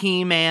mixed with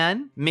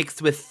He-Man,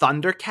 mixed with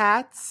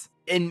Thundercats,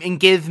 and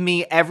give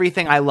me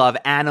everything I love.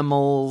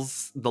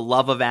 Animals, the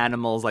love of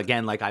animals.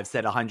 Again, like I've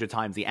said 100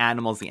 times, the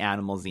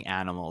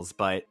animals.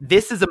 But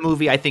this is a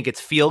movie, I think it's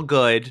feel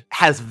good,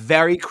 has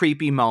very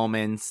creepy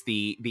moments.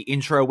 The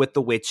intro with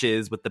the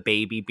witches, with the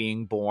baby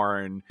being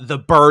born, the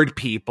bird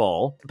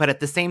people. But at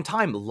the same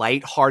time,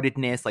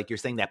 lightheartedness, like you're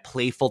saying, that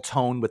playful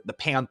tone with the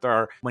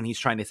panther when he's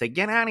trying to say,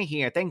 get out of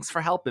here, thanks for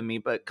helping me,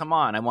 but come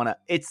on,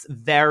 it's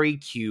very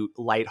cute,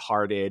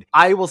 lighthearted.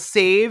 I will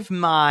save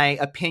my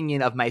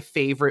opinion of my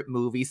favorite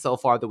movie so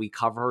far that we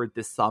covered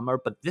this summer,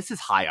 but this is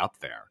high up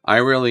there. I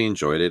really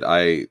enjoyed it.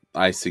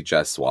 I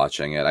suggest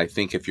watching it. I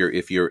think if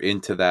you're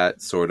into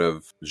that sort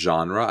of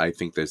genre, I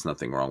think there's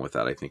nothing wrong with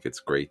that. I think it's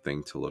a great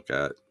thing to look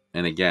at.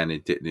 And again,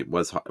 it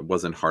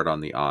wasn't hard on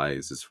the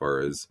eyes as far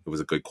as it was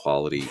a good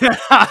quality.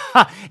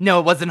 No,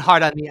 it wasn't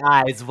hard on the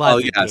eyes,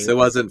 was it? Oh, yes, it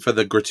wasn't for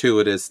the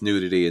gratuitous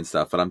nudity and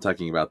stuff, but I'm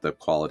talking about the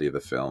quality of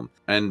the film.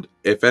 And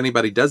if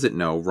anybody doesn't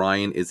know,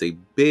 Ryan is a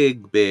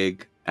big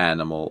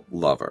animal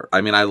lover.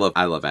 I mean, I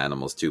love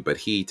animals too, but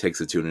he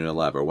takes it to another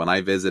level. When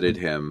I visited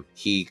him,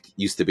 he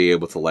used to be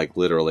able to like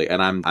literally,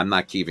 and I'm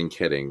not even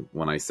kidding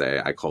when I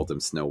say I called him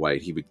Snow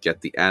White. He would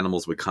get the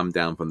animals would come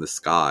down from the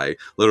sky,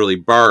 literally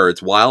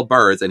birds, wild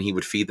birds, and he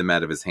would feed them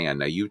out of his hand.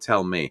 Now you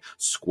tell me,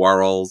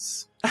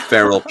 squirrels,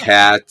 feral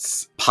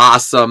cats,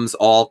 possums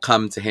all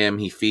come to him.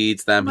 He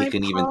feeds them. He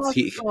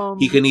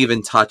can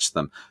even touch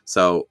them.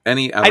 So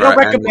I don't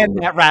recommend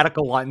that,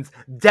 Radical Ones.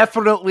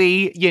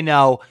 Definitely,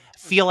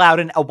 feel out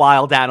a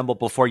wild animal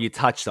before you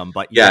touch them.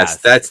 But yes.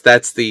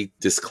 That's the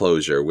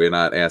disclosure. We're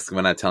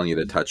not telling you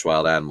to touch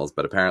wild animals,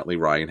 but apparently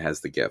Ryan has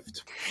the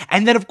gift.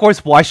 And then, of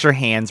course, wash your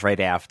hands right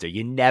after.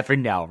 You never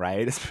know,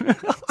 right?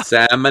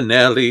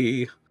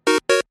 Salmonelli.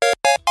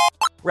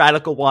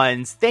 Radical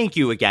Ones, thank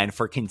you again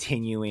for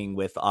continuing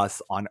with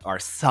us on our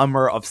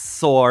Summer of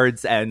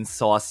Swords and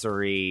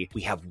Sorcery.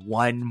 We have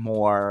one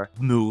more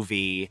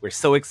movie. We're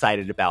so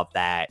excited about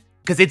that.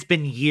 Because it's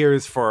been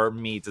years for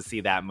me to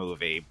see that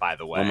movie, by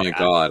the way. Oh my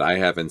God, I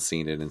haven't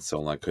seen it in so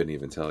long, I couldn't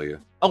even tell you.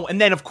 Oh,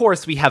 and then, of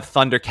course, we have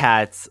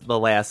Thundercats the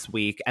last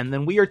week, and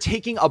then we are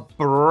taking a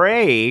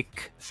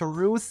break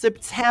through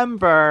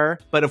September.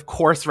 But, of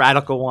course,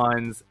 Radical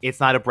Ones, it's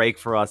not a break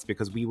for us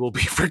because we will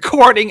be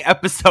recording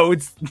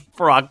episodes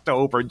for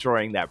October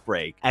during that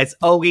break. As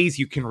always,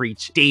 you can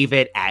reach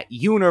David at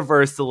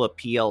Universal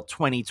Appeal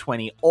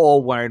 2020,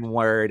 all one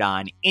word,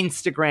 on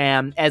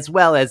Instagram, as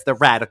well as the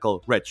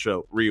Radical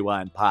Retro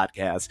Rewind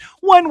podcast.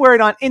 One word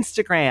on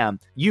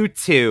Instagram,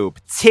 YouTube,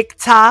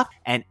 TikTok,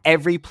 and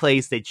every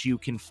place that you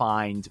can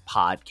find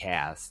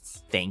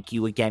podcasts. Thank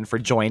you again for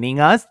joining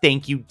us.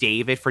 Thank you,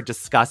 David, for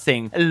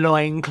discussing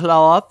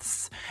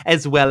loincloths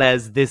as well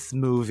as this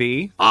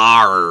movie.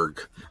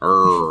 Arg,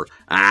 koto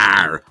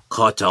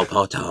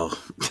poto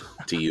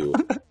to you.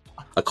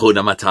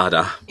 Hakuna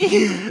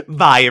Matata.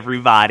 Bye,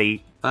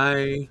 everybody.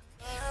 Bye.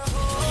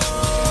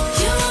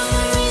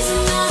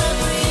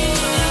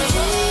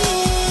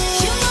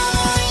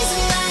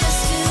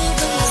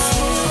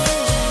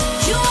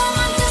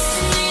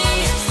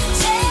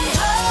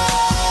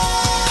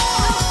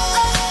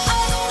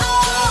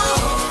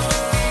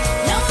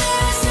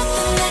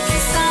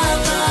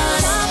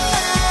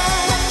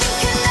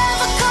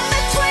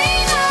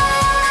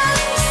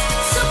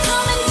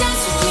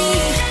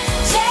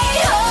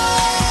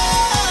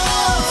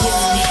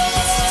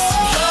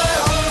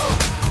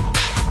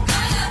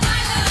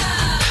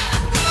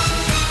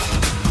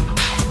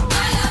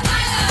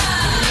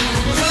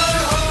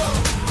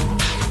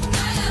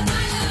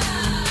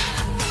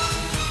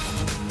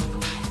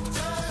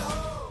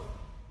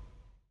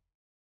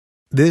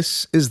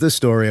 This is the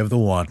story of the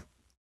one.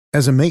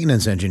 As a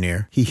maintenance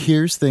engineer, he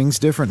hears things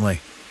differently.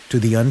 To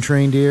the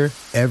untrained ear,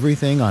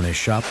 everything on his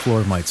shop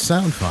floor might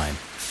sound fine,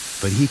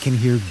 but he can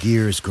hear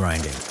gears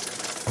grinding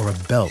or a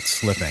belt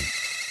slipping.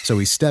 So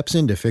he steps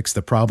in to fix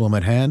the problem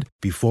at hand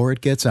before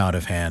it gets out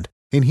of hand.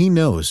 And he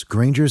knows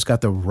Grainger's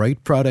got the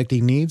right product he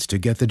needs to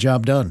get the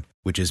job done,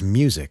 which is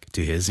music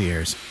to his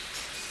ears.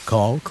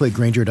 Call, click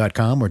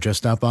Grainger.com, or just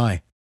stop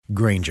by.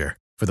 Grainger,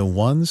 for the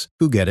ones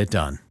who get it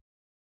done.